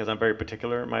like it because I'm very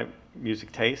particular in my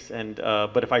music tastes, and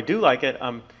but if I do like it,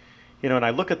 you know, and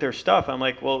I look at their stuff, I'm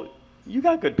like, well, you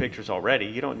got good pictures already.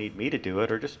 You don't need me to do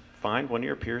it, or just find one of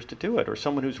your peers to do it, or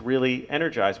someone who's really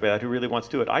energized by that, who really wants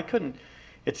to do it. I couldn't.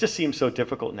 It just seems so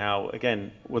difficult now,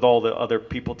 again, with all the other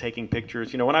people taking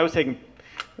pictures. You know, when I was taking,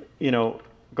 you know,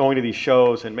 going to these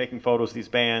shows and making photos of these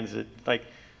bands, like,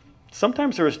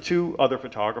 sometimes there was 2 other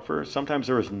photographers. Sometimes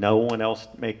there was no one else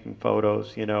making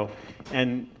photos, you know.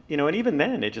 And, you know, and even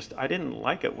then, I didn't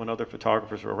like it when other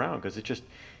photographers were around, because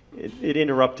it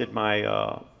interrupted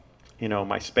my, you know,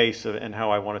 my space and how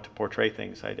I wanted to portray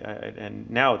things. And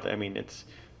now, I mean,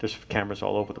 there's cameras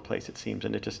all over the place, it seems,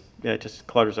 and it just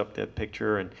clutters up the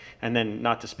picture, and then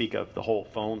not to speak of the whole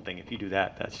phone thing. If you do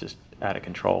that, that's just out of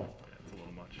control. That's a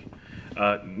little much.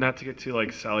 Not to get too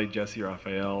like Sally, Jesse,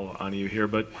 Raphael on you here,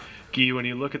 but Guy, when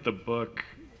you look at the book,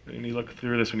 when you look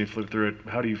through this, when you flip through it,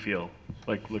 how do you feel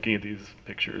like looking at these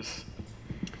pictures?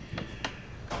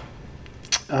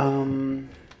 Yeah,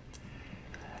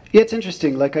 it's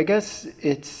interesting. Like, I guess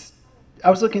I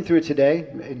was looking through it today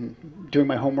and doing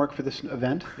my homework for this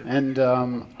event, and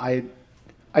the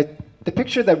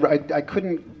picture that I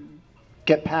couldn't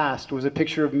get past was a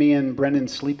picture of me and Brendan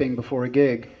sleeping before a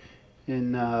gig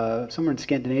in somewhere in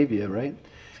Scandinavia, right?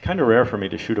 It's kind of rare for me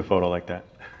to shoot a photo like that.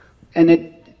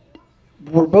 And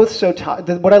we're both so tired.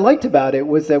 What I liked about it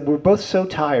was that we're both so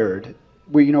tired.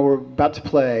 We're about to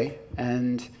play,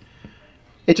 and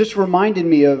it just reminded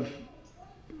me of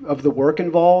the work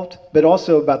involved, but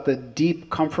also about the deep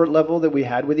comfort level that we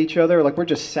had with each other. Like, we're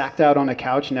just sacked out on a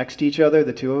couch next to each other,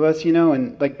 the two of us,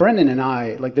 and like Brendan and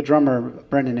I, like the drummer,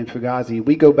 Brendan in Fugazi,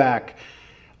 we go back.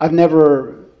 I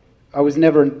was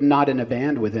never not in a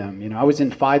band with him. I was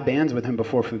in 5 bands with him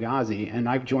before Fugazi, and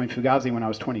I joined Fugazi when I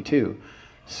was 22.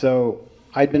 So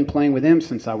I'd been playing with him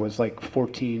since I was like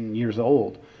 14 years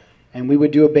old. And we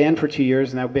would do a band for 2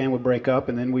 years, and that band would break up,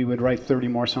 and then we would write 30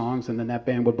 more songs, and then that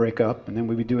band would break up, and then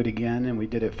we would do it again, and we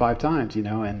did it 5 times,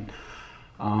 and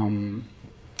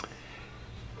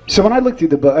so when I look through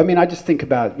the book, I just think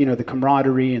about, the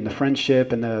camaraderie and the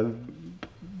friendship and the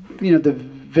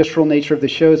visceral nature of the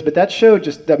shows, but that show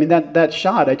just, that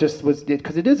shot,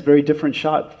 because it is a very different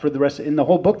shot for the rest, in the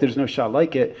whole book there's no shot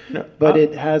like it, No, but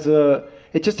it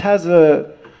just has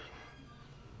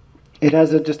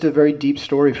just a very deep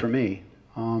story for me.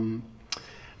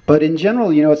 But in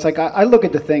general, it's like I look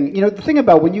at the thing, the thing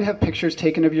about when you have pictures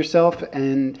taken of yourself,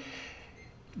 and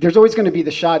there's always going to be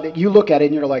the shot that you look at it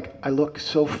and you're like, I look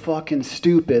so fucking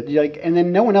stupid. And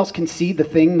then no one else can see the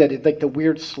thing like the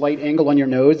weird slight angle on your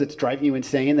nose that's driving you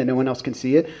insane that no one else can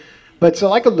see it. But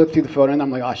so I could look through the photo and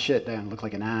I'm like, oh shit, damn, I look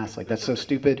like an ass. Like, that's so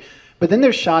stupid. But then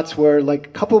there's shots where, like,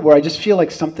 a couple where I just feel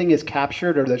like something is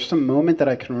captured, or there's some moment that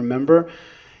I can remember.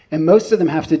 And most of them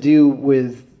have to do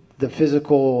with the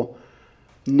physical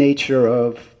nature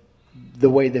of the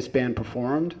way this band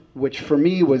performed, which for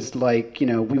me was like, we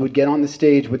would get on the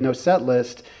stage with no set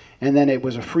list, and then it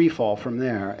was a free fall from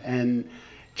there. And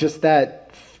just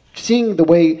that, seeing the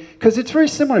way, because it's very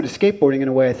similar to skateboarding in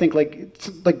a way. I think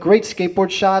like great skateboard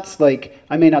shots, like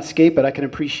I may not skate, but I can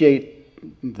appreciate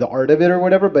the art of it or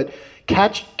whatever, but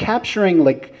capturing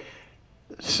like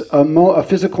a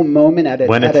physical moment at a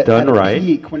peak,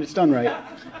 when it's done right.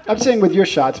 I'm saying with your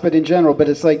shots, but in general, but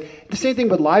it's like the same thing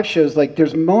with live shows. Like,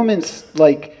 there's moments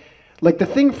like the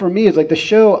thing for me is like the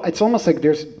show, it's almost like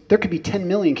there could be 10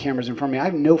 million cameras in front of me. I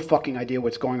have no fucking idea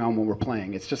what's going on when we're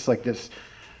playing. It's just like this,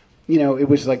 it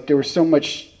was like there was so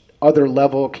much other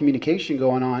level of communication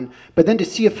going on. But then to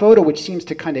see a photo which seems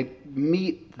to kind of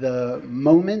meet the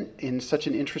moment in such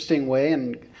an interesting way,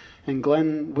 and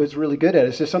Glenn was really good at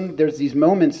it. So there's these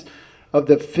moments of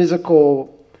the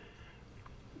physical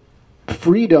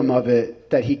freedom of it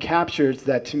that he captures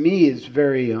that to me is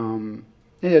very,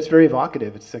 it's very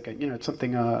evocative. It's like, it's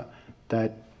something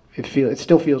that it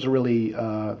still feels really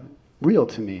real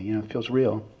to me. It feels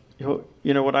real.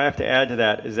 What I have to add to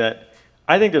that is that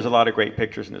I think there's a lot of great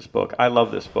pictures in this book. I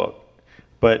love this book,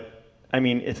 but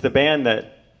it's the band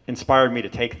that inspired me to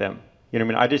take them.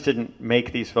 I just didn't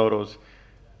make these photos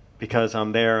because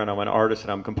I'm there and I'm an artist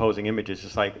and I'm composing images.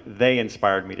 It's like they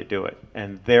inspired me to do it,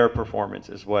 and their performance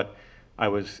is what I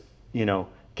was,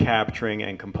 capturing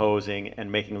and composing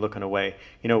and making look in a way.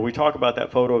 We talk about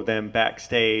that photo of them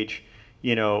backstage,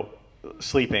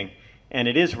 sleeping, and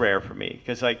it is rare for me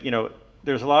because,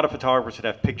 there's a lot of photographers that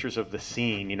have pictures of the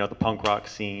scene, the punk rock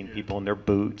scene, people in their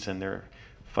boots and their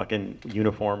fucking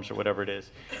uniforms or whatever it is,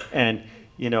 and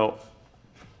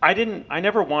I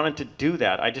never wanted to do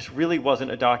that. I just really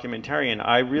wasn't a documentarian.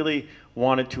 I really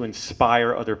wanted to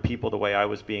inspire other people the way I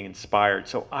was being inspired.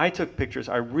 So I took pictures.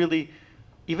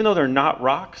 Even though they're not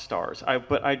rock stars,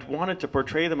 but I wanted to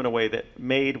portray them in a way that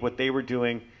made what they were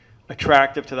doing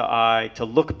attractive to the eye, to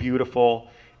look beautiful,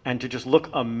 and to just look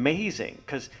amazing,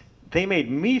 because they made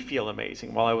me feel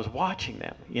amazing while I was watching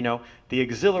them. The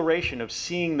exhilaration of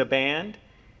seeing the band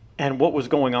and what was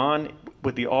going on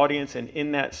with the audience and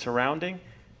in that surrounding,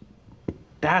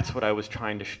 that's what I was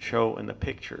trying to show in the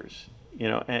pictures.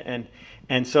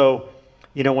 And so,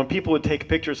 when people would take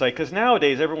pictures, because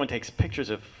nowadays everyone takes pictures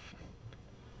of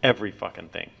every fucking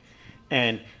thing.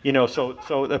 And,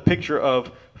 so the picture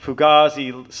of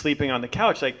Fugazi sleeping on the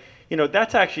couch,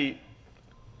 that's actually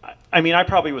I mean, I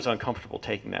probably was uncomfortable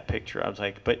taking that picture. I was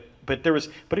like, but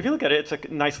if you look at it, it's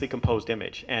a nicely composed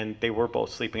image, and they were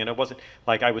both sleeping, and it wasn't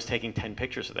like I was taking 10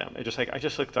 pictures of them. It just like I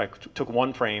just looked like took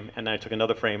one frame, and then I took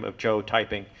another frame of Joe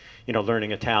typing,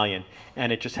 learning Italian,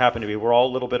 and it just happened to be we're all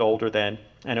a little bit older then,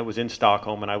 and it was in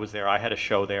Stockholm, and I was there. I had a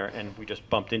show there, and we just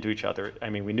bumped into each other. I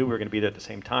mean, we knew we were going to be there at the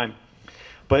same time,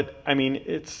 but I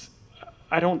mean,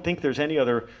 I don't think there's any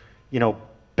other,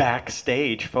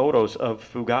 backstage photos of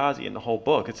Fugazi in the whole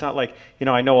book. It's not like,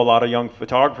 I know a lot of young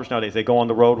photographers nowadays, they go on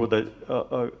the road with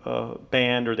a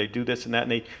band, or they do this and that,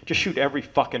 and they just shoot every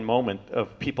fucking moment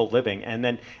of people living. And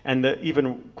the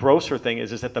even grosser thing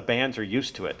is that the bands are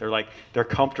used to it. They're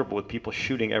comfortable with people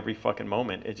shooting every fucking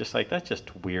moment. It's just like, that's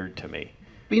just weird to me.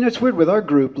 But it's weird with our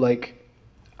group, like,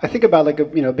 I think about like a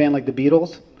band like the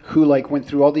Beatles, who like went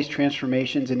through all these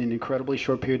transformations in an incredibly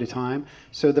short period of time.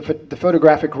 So the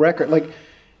photographic record, like,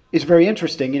 is very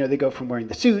interesting. They go from wearing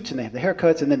the suits and they have the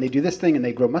haircuts, and then they do this thing and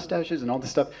they grow mustaches and all this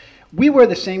stuff. We wear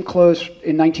the same clothes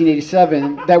in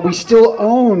 1987 that we still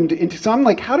owned. So I'm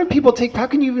like, how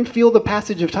can you even feel the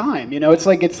passage of time? It's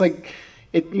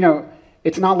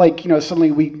not like,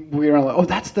 suddenly we were like, oh,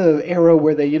 that's the era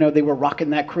where they were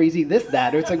rocking that crazy this,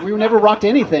 that. It's like we never rocked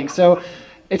anything. So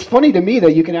it's funny to me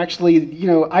that you can actually,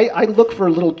 I look for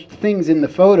little things in the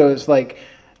photos like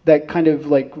that kind of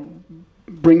like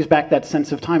brings back that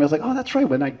sense of time. I was like, oh, that's right,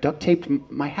 when I duct taped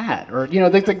my hat, or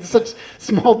there's like such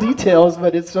small details,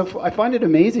 but it's I find it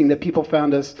amazing that people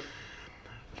found us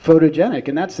photogenic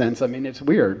in that sense. I mean, it's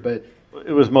weird, but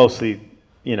it was mostly,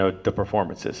 the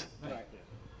performances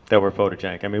that were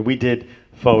photogenic. I mean, we did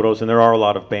photos, and there are a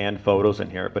lot of band photos in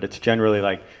here, but it's generally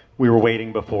like we were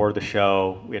waiting before the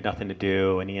show, we had nothing to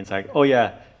do, and Ian's like, oh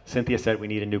yeah, Cynthia said we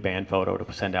need a new band photo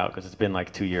to send out because it's been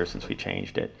like 2 years since we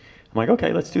changed it. I'm like,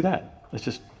 okay, let's do that. Let's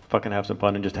just fucking have some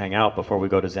fun and just hang out before we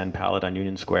go to Zen Palette on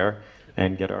Union Square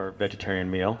and get our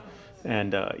vegetarian meal.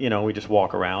 And, we just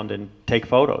walk around and take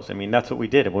photos. I mean, that's what we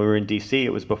did. When we were in D.C.,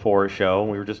 it was before a show,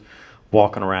 and we were just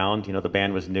walking around. The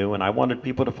band was new, and I wanted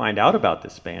people to find out about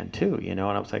this band, too, and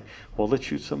I was like, well, let's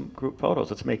shoot some group photos.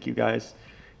 Let's make you guys,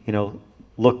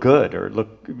 look good or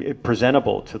look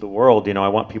presentable to the world. I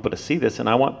want people to see this, and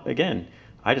I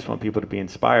just want people to be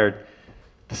inspired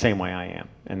the same way I am,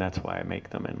 and that's why I make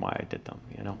them and why I did them,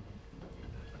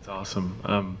 That's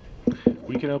awesome.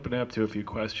 We can open it up to a few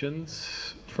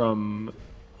questions from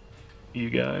you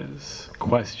guys.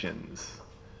 Questions?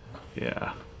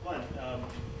 Yeah. Glenn, are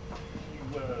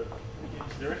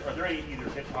there any either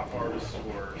hip hop artists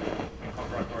or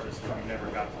punk rock artists that you never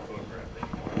got to photograph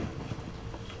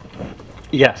anymore?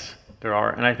 Yes, there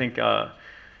are, and I think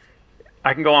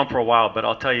I can go on for a while, but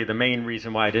I'll tell you the main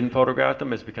reason why I didn't photograph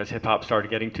them is because hip-hop started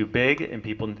getting too big and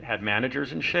people had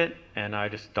managers and shit, and I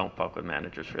just don't fuck with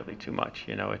managers really too much,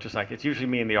 It's just like, it's usually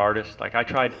me and the artist. Like, I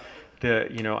tried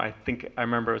I think I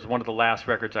remember it was one of the last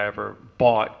records I ever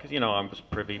bought, because, I was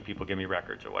privy, people give me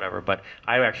records or whatever, but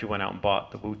I actually went out and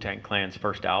bought the Wu-Tang Clan's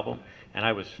first album, and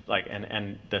I was like,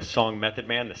 and the song Method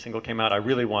Man, the single came out, I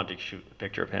really wanted to shoot a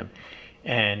picture of him.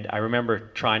 And I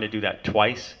remember trying to do that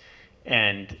twice,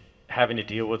 and having to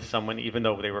deal with someone, even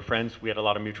though they were friends, we had a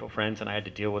lot of mutual friends, and I had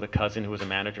to deal with a cousin who was a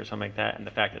manager or something like that, and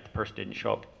the fact that the person didn't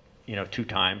show up, 2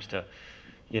 times to,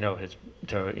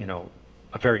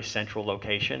 a very central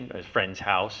location, his friend's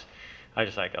house. I was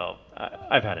just like, oh,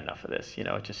 I've had enough of this,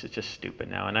 it's just stupid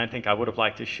now. And I think I would have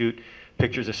liked to shoot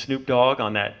pictures of Snoop Dogg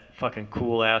on that fucking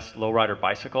cool-ass lowrider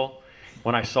bicycle.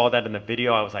 When I saw that in the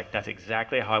video, I was like, that's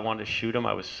exactly how I wanted to shoot him.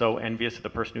 I was so envious of the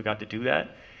person who got to do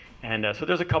that. And so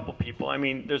there's a couple people. I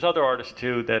mean, there's other artists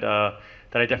too that I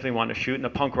definitely want to shoot. In the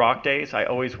punk rock days, I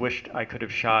always wished I could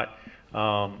have shot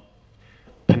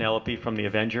Penelope from the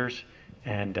Avengers.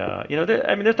 And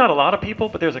there's not a lot of people,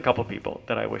 but there's a couple people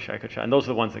that I wish I could shot. And those are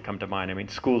the ones that come to mind. I mean,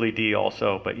 Schoolie D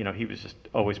also, but he was just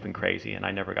always been crazy, and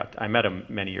I met him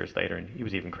many years later, and he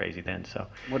was even crazy then. So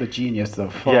what a genius, though.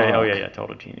 Fuck. Yeah, oh yeah,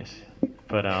 total genius.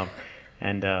 But I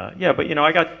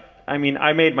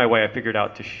made my way. I figured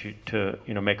out to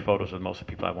make photos with most of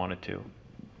the people I wanted to.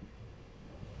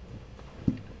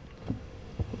 So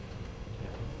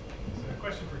a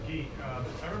question for Guy.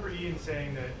 I remember Ian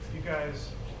saying that you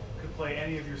guys could play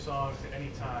any of your songs at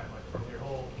any time, like from your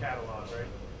whole catalog, right?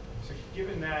 So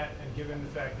given that, and given the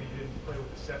fact that you didn't play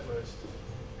with the set list,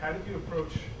 how did you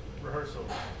approach rehearsals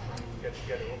when you get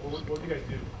together? What do you guys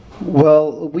do?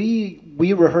 Well, we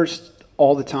rehearsed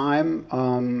all the time.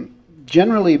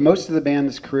 Generally, most of the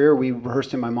band's career, we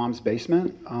rehearsed in my mom's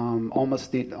basement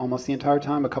almost the entire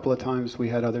time. A couple of times we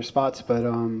had other spots, but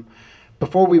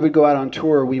before we would go out on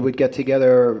tour, we would get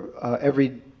together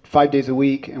every 5 days a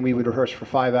week, and we would rehearse for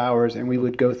 5 hours, and we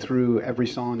would go through every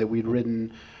song that we'd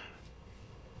written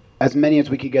as many as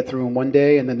we could get through in one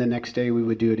day, and then the next day we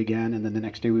would do it again, and then the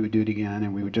next day we would do it again,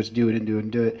 and we would just do it and do it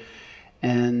and do it.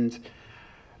 And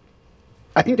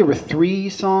I think there were 3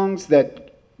 songs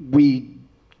that we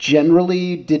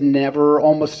generally did never,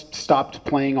 almost stopped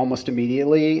playing almost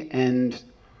immediately, and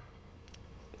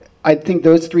I think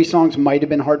those 3 songs might have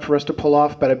been hard for us to pull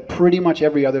off, but pretty much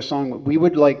every other song we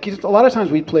would like. 'Cause a lot of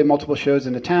times we'd play multiple shows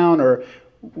in the town, or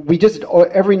we just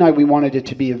every night we wanted it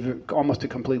to be almost a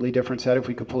completely different set if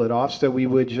we could pull it off. So we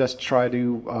would just try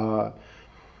to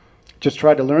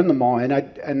learn them all. And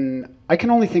I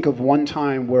can only think of one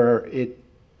time where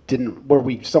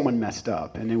someone messed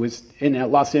up, and it was in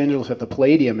Los Angeles at the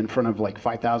Palladium in front of like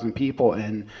 5,000 people,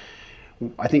 and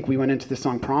I think we went into the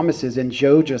song Promises, and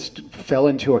Joe just fell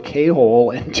into a K-hole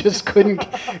and just couldn't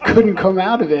come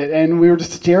out of it, and we were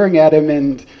just staring at him,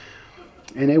 and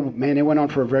it went on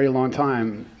for a very long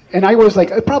time. And I was like,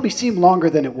 it probably seemed longer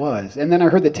than it was, and then I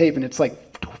heard the tape, and it's like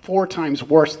 4 times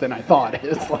worse than I thought.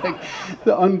 It's like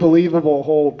the unbelievable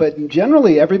whole. But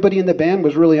generally, everybody in the band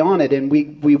was really on it, and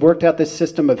we worked out this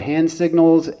system of hand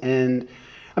signals. And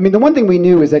I mean, the one thing we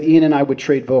knew is that Ian and I would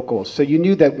trade vocals. So you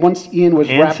knew that once Ian was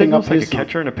hand wrapping signals, up like his a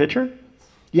catcher and a pitcher?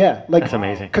 Yeah, like that's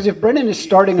amazing. Because if Brendan is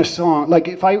starting a song, like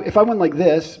if I went like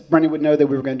this, Brendan would know that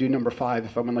we were going to do number 5.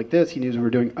 If I went like this, he knew we were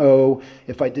doing O.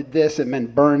 If I did this, it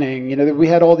meant burning. You know, we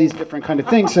had all these different kind of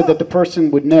things so that the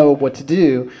person would know what to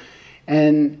do.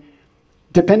 And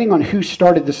depending on who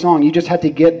started the song, you just had to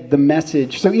get the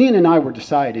message. So Ian and I were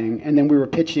deciding, and then we were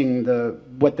pitching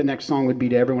what the next song would be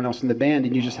to everyone else in the band,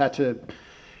 and you just had to.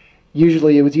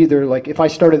 Usually it was either like if I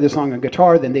started the song on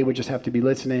guitar, then they would just have to be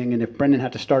listening, and if Brendan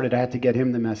had to start it, I had to get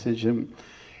him the message. And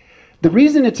the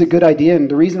reason it's a good idea, and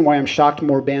the reason why I'm shocked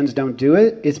more bands don't do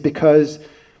it, is because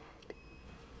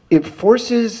it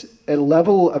forces a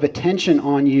level of attention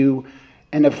on you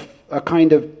and a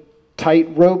kind of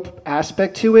tightrope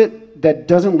aspect to it that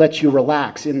doesn't let you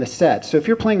relax in the set. So if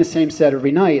you're playing the same set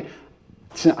every night,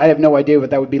 I have no idea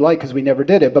what that would be like because we never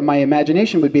did it, but my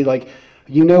imagination would be like,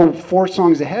 4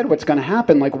 songs ahead what's going to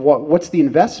happen, like what's the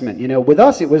investment? With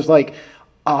us it was like,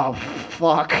 oh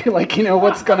fuck, like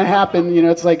what's going to happen?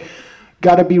 It's like,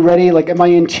 got to be ready, like am I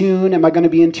in tune? Am I going to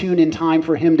be in tune in time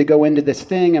for him to go into this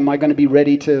thing? Am I going to be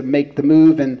ready to make the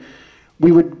move? And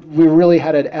we really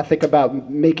had an ethic about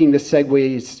making the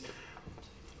segues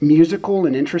musical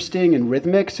and interesting and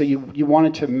rhythmic, so you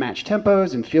wanted to match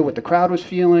tempos and feel what the crowd was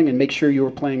feeling and make sure you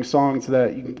were playing songs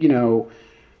that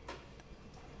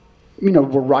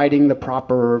were riding the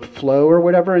proper flow or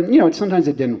whatever. And sometimes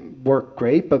it didn't work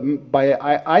great, but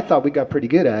I thought we got pretty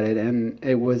good at it, and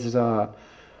it was a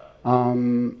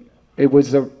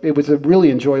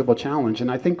really enjoyable challenge. And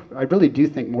I really do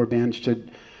think more bands should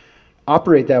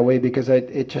operate that way because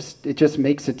it just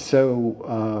makes it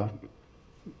so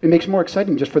it makes it more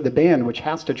exciting just for the band, which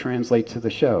has to translate to the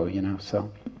show. So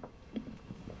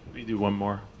we do one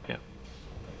more. Yeah.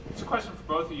 It's a question for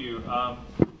both of you.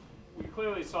 We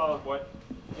clearly saw what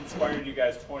inspired you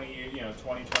guys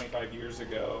 25 years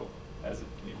ago as a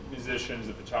musician, as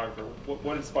a photographer.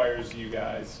 What inspires you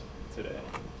guys today?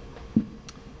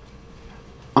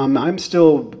 I'm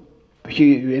still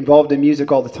involved in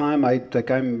music all the time. I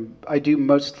do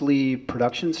mostly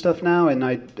production stuff now, and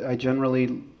I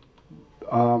generally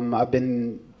I've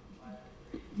been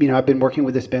working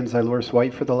with this band Xyloris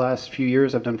White for the last few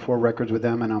years. I've done 4 records with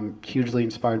them, and I'm hugely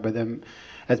inspired by them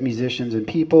as musicians and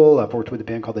people. I've worked with a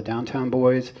band called the DogTown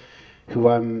Boys, who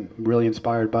I'm really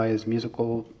inspired by as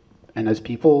musical and as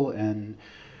people, and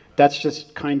that's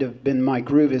just kind of been my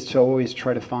groove, is to always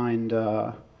try to find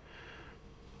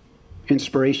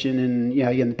inspiration in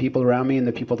the people around me and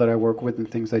the people that I work with and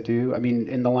things I do. I mean,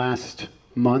 in the last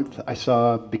month, I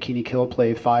saw Bikini Kill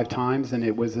play 5 times, and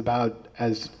it was about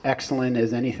as excellent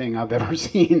as anything I've ever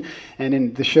seen.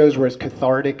 And the shows were as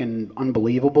cathartic and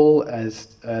unbelievable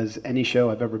as any show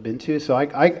I've ever been to. So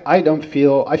I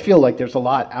feel like there's a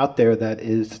lot out there that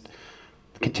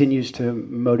continues to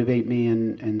motivate me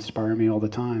and inspire me all the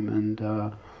time.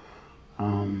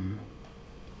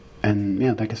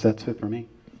 And I guess that's it for me.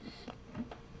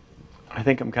 I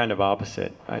think I'm kind of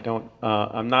opposite.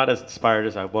 I'm not as inspired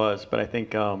as I was, but I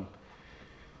think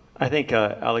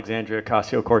Alexandria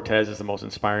Ocasio-Cortez is the most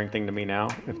inspiring thing to me now.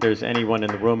 If there's anyone in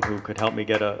the room who could help me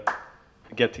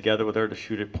get together with her to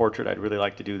shoot a portrait, I'd really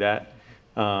like to do that.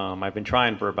 I've been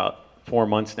trying for about 4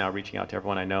 months now, reaching out to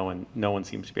everyone I know, and no one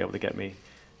seems to be able to get me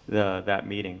that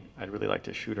meeting. I'd really like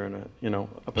to shoot her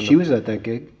up in She was at that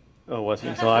gig. Oh, was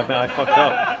he? So I fucked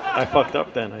up. I fucked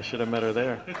up then. I should have met her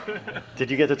there.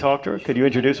 Did you get to talk to her? Could you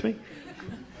introduce me?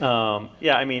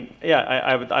 Yeah, I mean,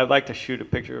 yeah, I'd like to shoot a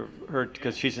picture of her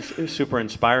because she's just super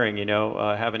inspiring. You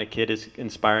know, having a kid is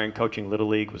inspiring. Coaching Little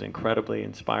League was incredibly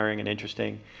inspiring and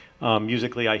interesting.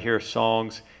 Musically, I hear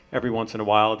songs every once in a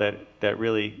while that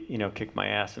really, you know, kick my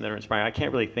ass and that are inspiring. I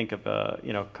can't really think of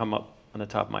you know, come up on the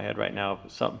top of my head right now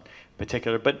something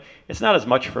particular, but it's not as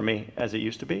much for me as it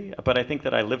used to be. But I think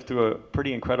that I lived through a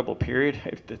pretty incredible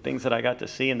period. The things that I got to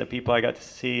see and the people I got to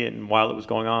see, and while it was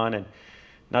going on, and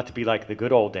not to be like the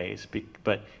good old days,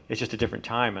 but it's just a different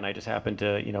time, and I just happened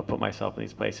to, you know, put myself in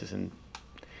these places and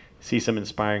see some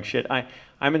inspiring shit.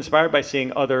 I'm inspired by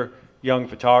seeing other young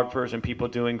photographers and people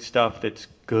doing stuff that's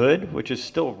good, which is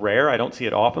still rare. I don't see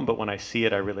it often, but when I see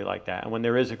it, I really like that. And when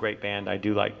there is a great band, I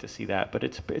do like to see that. But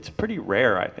it's pretty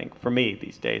rare, I think, for me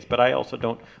these days. But I also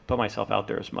don't put myself out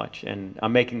there as much. And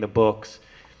I'm making the books,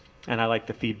 and I like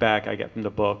the feedback I get from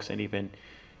the books, and even,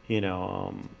 you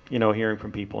know, hearing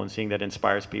from people and seeing that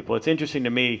inspires people. It's interesting to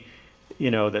me,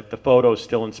 you know, that the photos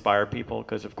still inspire people,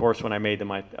 because of course when I made them,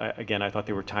 I thought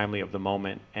they were timely of the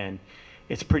moment. And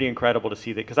it's pretty incredible to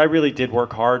see that, because I really did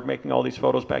work hard making all these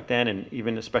photos back then, and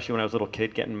even especially when I was a little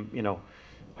kid, getting, you know,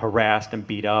 harassed and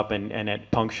beat up, and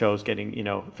at punk shows getting, you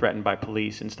know, threatened by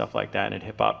police and stuff like that, and at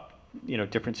hip hop, you know,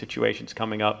 different situations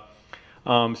coming up.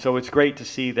 So it's great to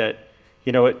see that,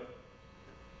 you know,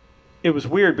 it was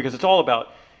weird because it's all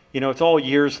about, you know, it's all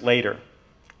years later.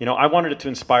 You know, I wanted it to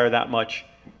inspire that much.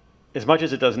 As much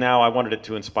as it does now, I wanted it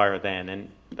to inspire then.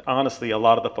 And honestly, a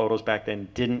lot of the photos back then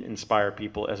didn't inspire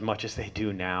people as much as they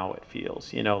do now, it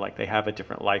feels. You know, like they have a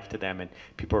different life to them, and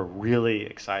people are really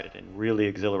excited and really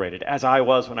exhilarated, as I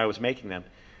was when I was making them.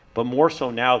 But more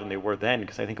so now than they were then,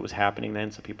 because I think it was happening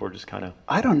then, so people were just kind of...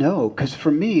 I don't know, because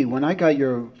for me, when I got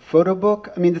your photo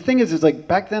book, I mean, the thing is like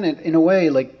back then, in a way,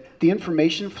 like the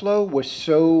information flow was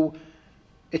so...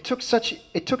 It took such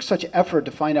effort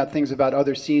to find out things about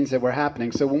other scenes that were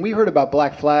happening. So when we heard about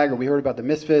Black Flag, or we heard about the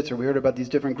Misfits, or we heard about these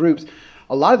different groups,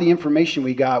 a lot of the information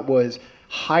we got was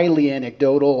highly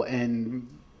anecdotal and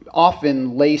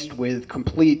often laced with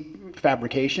complete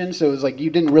fabrication. So it was like you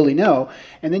didn't really know.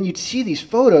 And then you'd see these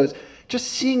photos, just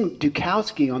seeing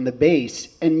Dukowski on the bass,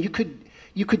 and you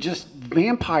could just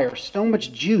vampire so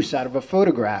much juice out of a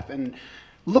photograph. And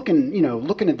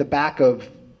looking at the back of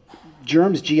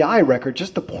Germ's GI record,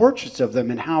 just the portraits of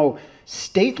them and how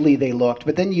stately they looked.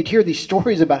 But then you'd hear these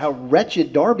stories about how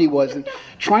wretched Darby was, and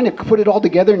trying to put it all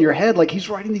together in your head, like he's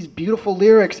writing these beautiful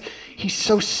lyrics, he's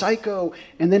so psycho,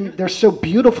 and then they're so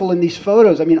beautiful in these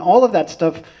photos. I mean, all of that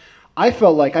stuff, I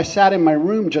felt like I sat in my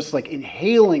room just like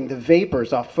inhaling the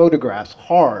vapors off photographs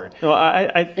hard. No,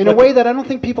 in a way that I don't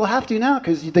think people have to now,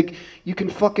 because you can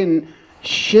fucking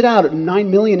shit out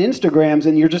 9 million Instagrams,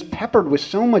 and you're just peppered with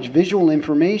so much visual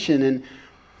information,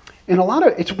 and a lot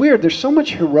of, it's weird, there's so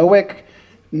much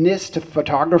heroicness to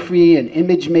photography and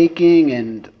image making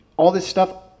and all this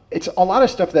stuff. It's a lot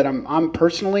of stuff that I'm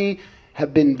personally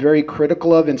have been very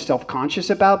critical of and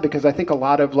self-conscious about, because I think a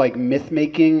lot of like myth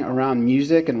making around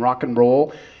music and rock and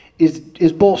roll is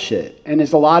bullshit, and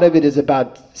a lot of it is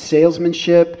about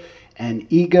salesmanship and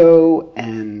ego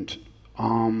and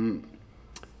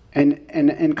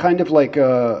kind of like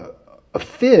a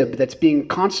fib that's being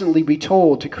constantly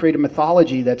retold to create a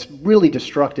mythology that's really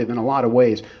destructive in a lot of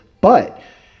ways. But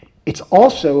it's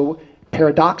also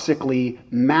paradoxically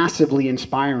massively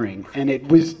inspiring, and it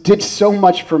did so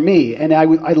much for me. And I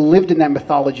lived in that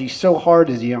mythology so hard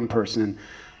as a young person,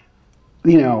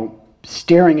 you know,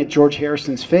 staring at George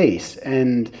Harrison's face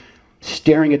and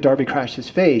staring at Darby Crash's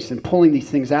face and pulling these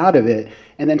things out of it,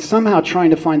 and then somehow trying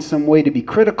to find some way to be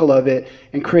critical of it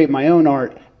and create my own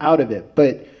art out of it.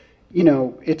 But, you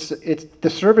know, it's the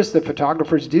service that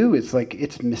photographers do. It's like,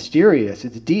 it's mysterious,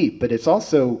 it's deep, but it's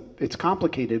also, it's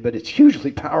complicated, but it's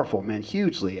hugely powerful, man,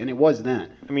 hugely, and it was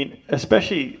then. I mean,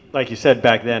 especially, like you said,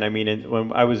 back then, I mean,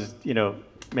 when I was, you know,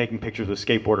 making pictures with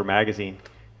Skateboarder magazine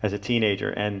as a teenager,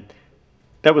 and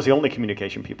that was the only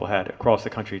communication people had across the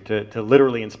country, to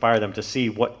literally inspire them to see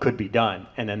what could be done,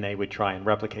 and then they would try and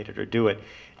replicate it or do it.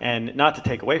 And not to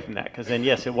take away from that, because then,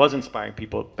 yes, it was inspiring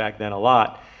people back then a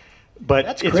lot. But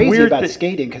that's it's crazy weird about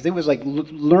skating, because it was like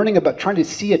learning about trying to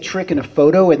see a trick in a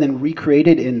photo and then recreate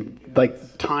it in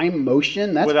like time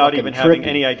motion. That's without even trippy. having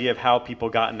any idea of how people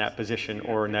got in that position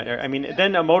or in that area. I mean,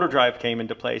 then a motor drive came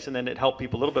into place, and then it helped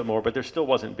people a little bit more, but there still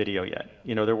wasn't video yet.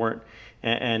 You know, there weren't.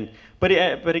 But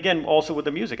again, also with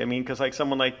the music, I mean, because like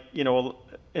someone like, you know,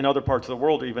 in other parts of the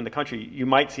world or even the country, you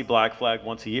might see Black Flag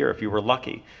once a year if you were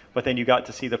lucky. But then you got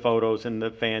to see the photos and the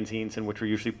fanzines, and which were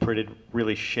usually printed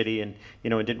really shitty, and you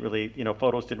know, and didn't really, you know,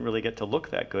 photos didn't really get to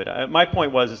look that good. My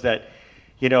point is that,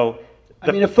 you know,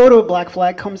 I mean, a photo of Black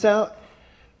Flag comes out,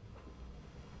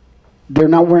 they're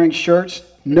not wearing shirts,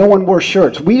 No one wore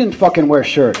shirts. We didn't fucking wear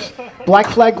shirts. Black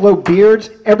Flag glow beards.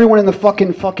 Everyone in the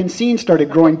fucking scene started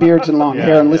growing beards and long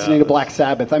hair and listening to Black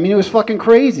Sabbath. I mean, it was fucking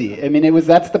crazy. I mean,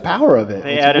 that's the power of it.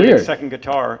 They it's added weird. a second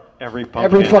guitar. Every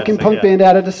fucking punk band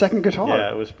added a second guitar.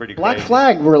 Yeah, it was pretty Black crazy.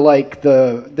 Flag were like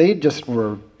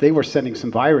they were sending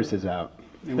some viruses out.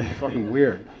 It was fucking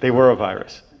weird. They were a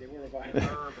virus.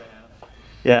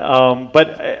 Yeah,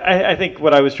 but I think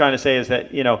what I was trying to say is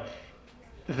that, you know,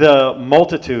 the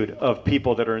multitude of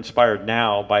people that are inspired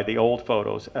now by the old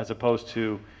photos as opposed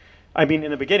to, I mean,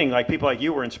 in the beginning, like people like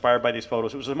you were inspired by these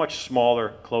photos. It was a much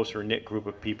smaller, closer knit group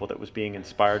of people that was being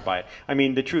inspired by it. I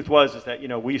mean, the truth is that, you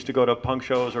know, we used to go to punk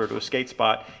shows or to a skate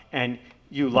spot and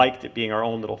you liked it being our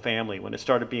own little family. When it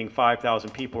started being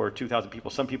 5,000 people or 2,000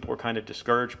 people, some people were kind of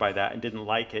discouraged by that and didn't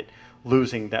like it,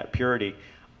 losing that purity.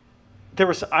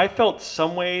 I felt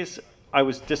some ways I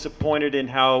was disappointed in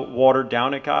how watered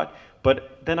down it got,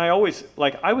 but then I was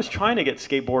trying to get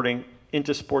skateboarding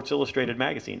into Sports Illustrated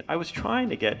magazine. I was trying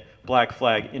to get Black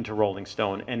Flag into Rolling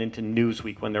Stone and into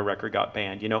Newsweek when their record got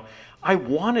banned. You know, I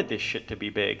wanted this shit to be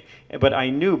big, but I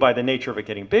knew by the nature of it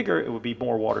getting bigger, it would be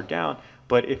more watered down.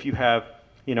 But if you have,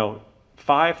 you know,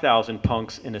 5,000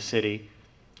 punks in a city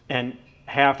and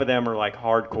half of them are like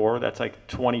hardcore, that's like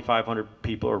 2,500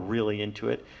 people are really into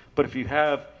it. But if you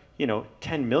have, you know,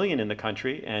 10 million in the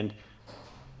country and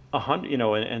 100, you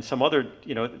know, and some other,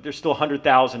 you know, there's still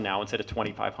 100,000 now instead of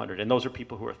 2,500, and those are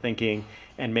people who are thinking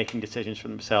and making decisions for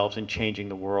themselves and changing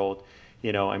the world.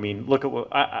 You know, I mean, look at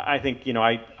what I think. You know,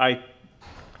 I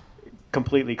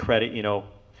completely credit, you know,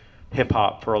 hip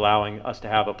hop for allowing us to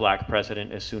have a black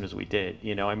president as soon as we did.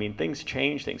 You know, I mean, things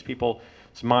changed, people's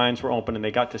minds were open and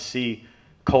they got to see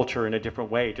culture in a different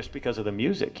way just because of the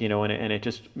music. You know, and it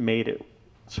just made its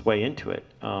way into it.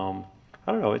 I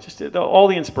don't know. It's just all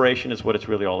the inspiration is what it's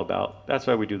really all about. That's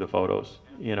why we do the photos,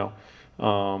 you know,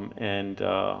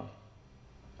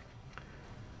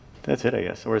 that's it, I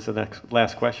guess. Or is the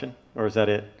last question, or is that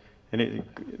it?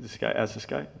 This guy. So,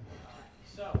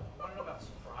 I want to know about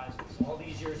surprises. All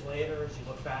these years later, as you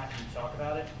look back and you talk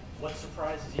about it, what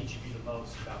surprises each of you the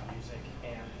most about music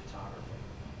and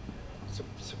photography?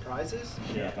 Surprises?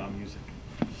 Yeah, about music.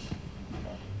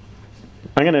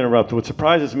 I'm going to interrupt. What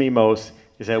surprises me most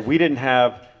is that we didn't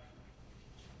have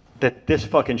that this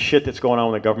fucking shit that's going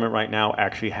on with the government right now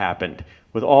actually happened.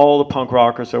 With all the punk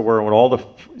rockers there were, and with all the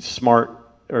smart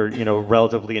or, you know,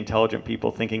 relatively intelligent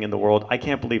people thinking in the world, I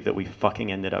can't believe that we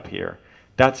fucking ended up here.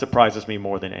 That surprises me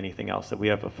more than anything else, that we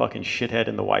have a fucking shithead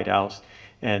in the White House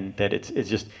and that it's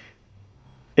just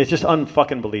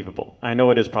unfucking believable. I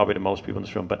know it is probably to most people in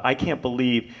this room, but I can't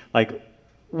believe, like,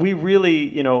 we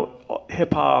really, you know,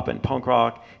 hip hop and punk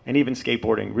rock and even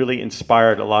skateboarding really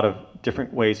inspired a lot of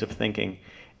different ways of thinking.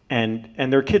 And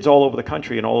there are kids all over the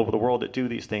country and all over the world that do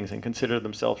these things and consider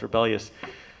themselves rebellious.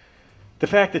 The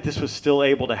fact that this was still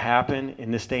able to happen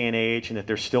in this day and age and that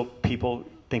there's still people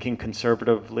thinking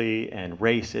conservatively and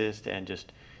racist and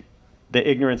just the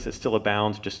ignorance that still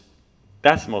abounds, just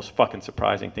that's the most fucking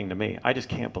surprising thing to me. I just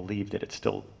can't believe that it's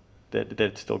still that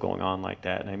it's still going on like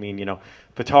that. And I mean, you know,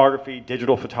 photography,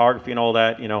 digital photography and all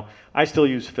that, you know, I still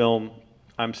use film.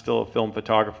 I'm still a film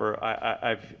photographer.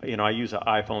 I use an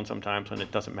iPhone sometimes when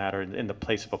it doesn't matter in the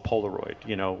place of a Polaroid,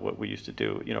 you know, what we used to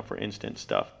do, you know, for instant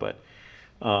stuff. But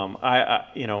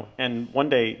you know, and one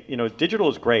day, you know, digital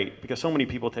is great because so many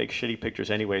people take shitty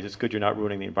pictures anyways. It's good you're not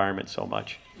ruining the environment so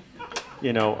much,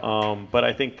 you know. But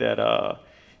I think that I'll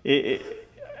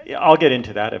get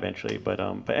into that eventually. But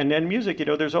music, you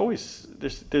know, there's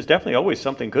definitely always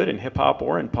something good in hip hop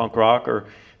or in punk rock or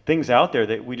things out there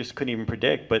that we just couldn't even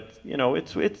predict. But you know,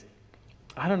 it's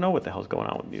I don't know what the hell's going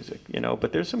on with music, you know.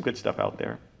 But there's some good stuff out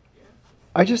there.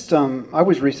 I just, I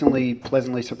was recently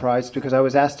pleasantly surprised because I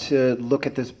was asked to look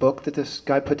at this book that this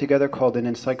guy put together called An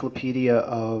Encyclopedia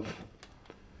of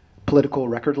Political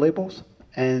Record Labels.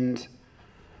 And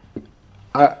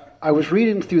I was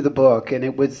reading through the book and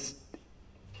it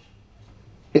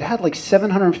had like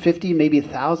 750, maybe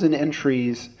 1,000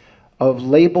 entries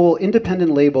of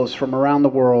independent labels from around the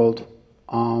world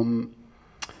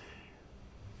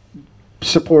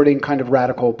supporting kind of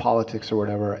radical politics or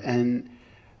whatever. And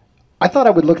I thought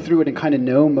I would look through it and kind of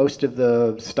know most of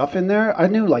the stuff in there. I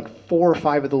knew like 4 or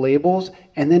 5 of the labels,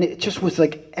 and then it just was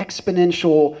like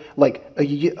exponential, like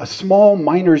a small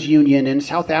miners union in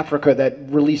South Africa that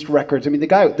released records. I mean,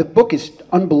 the book is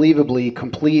unbelievably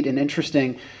complete and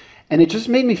interesting, and it just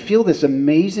made me feel this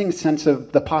amazing sense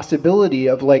of the possibility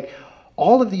of like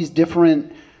all of these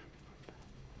different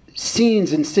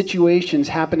scenes and situations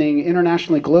happening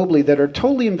internationally, globally, that are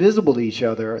totally invisible to each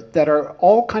other, that are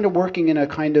all kind of working in a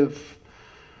kind of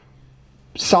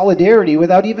solidarity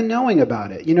without even knowing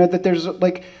about it. You know, that there's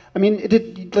like, I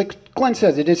mean, like Glenn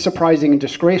says, it is surprising and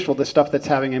disgraceful, the stuff that's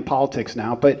happening in politics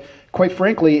now. But quite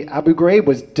frankly, Abu Ghraib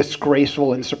was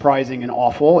disgraceful and surprising and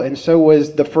awful, and so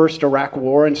was the first Iraq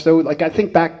War. And so, like, I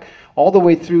think back all the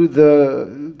way through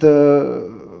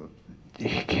the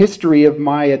history of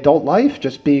my adult life,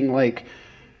 just being like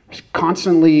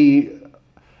constantly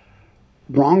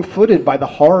wrong-footed by the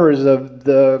horrors of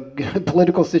the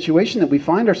political situation that we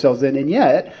find ourselves in. And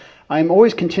yet, I'm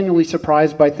always continually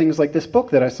surprised by things like this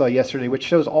book that I saw yesterday, which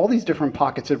shows all these different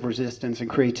pockets of resistance and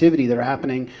creativity that are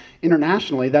happening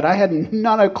internationally that I had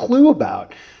not a clue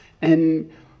about.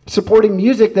 And supporting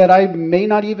music that I may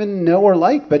not even know or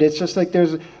like, but it's just like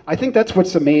I think that's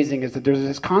what's amazing, is that there's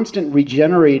this constant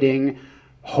regenerating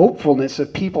hopefulness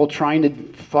of people trying to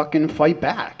fucking fight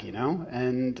back, you know?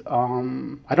 And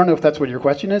I don't know if that's what your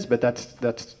question is, but that's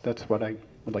what I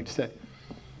would like to say.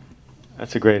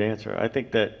 That's a great answer. I think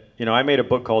that, you know, I made a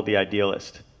book called The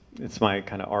Idealist. It's my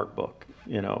kind of art book,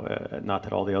 you know, not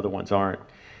that all the other ones aren't.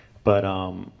 But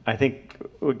I think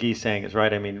what Guy's saying is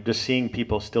right. I mean, just seeing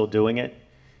people still doing it,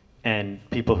 and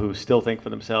people who still think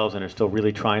for themselves and are still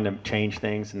really trying to change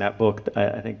things. And that book,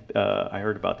 I think I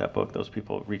heard about that book. Those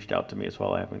people reached out to me as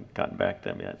well. I haven't gotten back to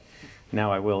them yet.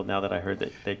 Now I will, now that I heard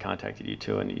that they contacted you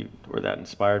too and you were that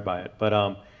inspired by it. But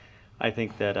I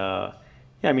think that,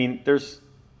 yeah, I mean, there's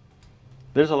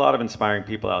a lot of inspiring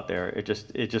people out there. It's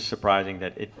just surprising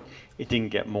that it didn't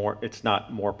get more, it's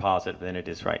not more positive than it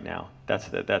is right now. That's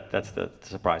the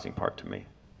surprising part to me.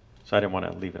 So I didn't want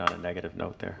to leave it on a negative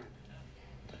note there.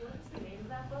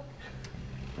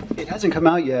 It hasn't come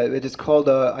out yet. It is called,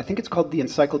 I think it's called The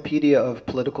Encyclopedia of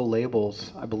Political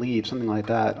Labels, I believe, something like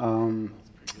that.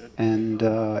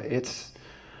 It's,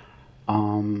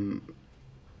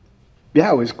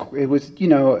 yeah, it was, you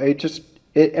know,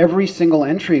 every single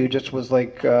entry just was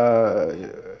like,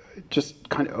 just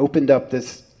kind of opened up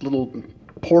this little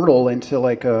portal into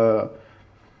like a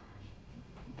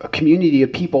community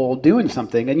of people doing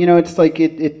something. And, you know, it's like,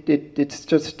 it's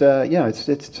just, yeah, it's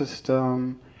just,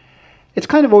 it's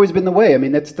kind of always been the way. I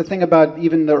mean, that's the thing about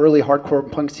even the early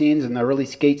hardcore punk scenes and the early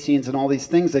skate scenes and all these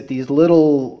things, that these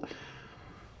little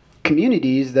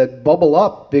communities that bubble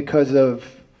up because of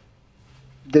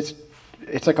this,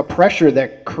 it's like a pressure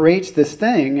that creates this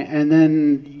thing, and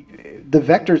then the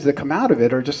vectors that come out of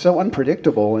it are just so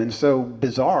unpredictable and so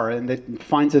bizarre, and it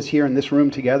finds us here in this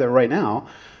room together right now,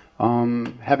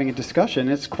 having a discussion.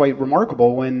 It's quite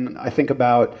remarkable when I think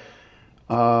about,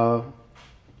 you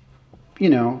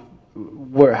know,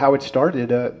 how it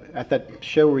started at that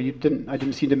show where I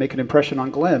didn't seem to make an impression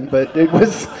on Glenn, but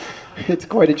it's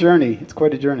quite a journey. It's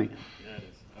quite a journey. Yeah, it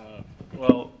is.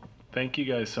 Well, thank you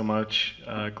guys so much,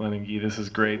 Glenn and Guy. This is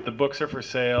great. The books are for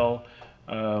sale.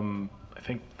 I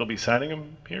think they'll be signing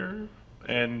them here.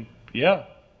 And yeah,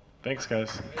 thanks,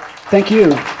 guys. Thank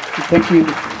you. Thank you.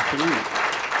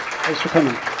 Thanks for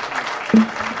coming.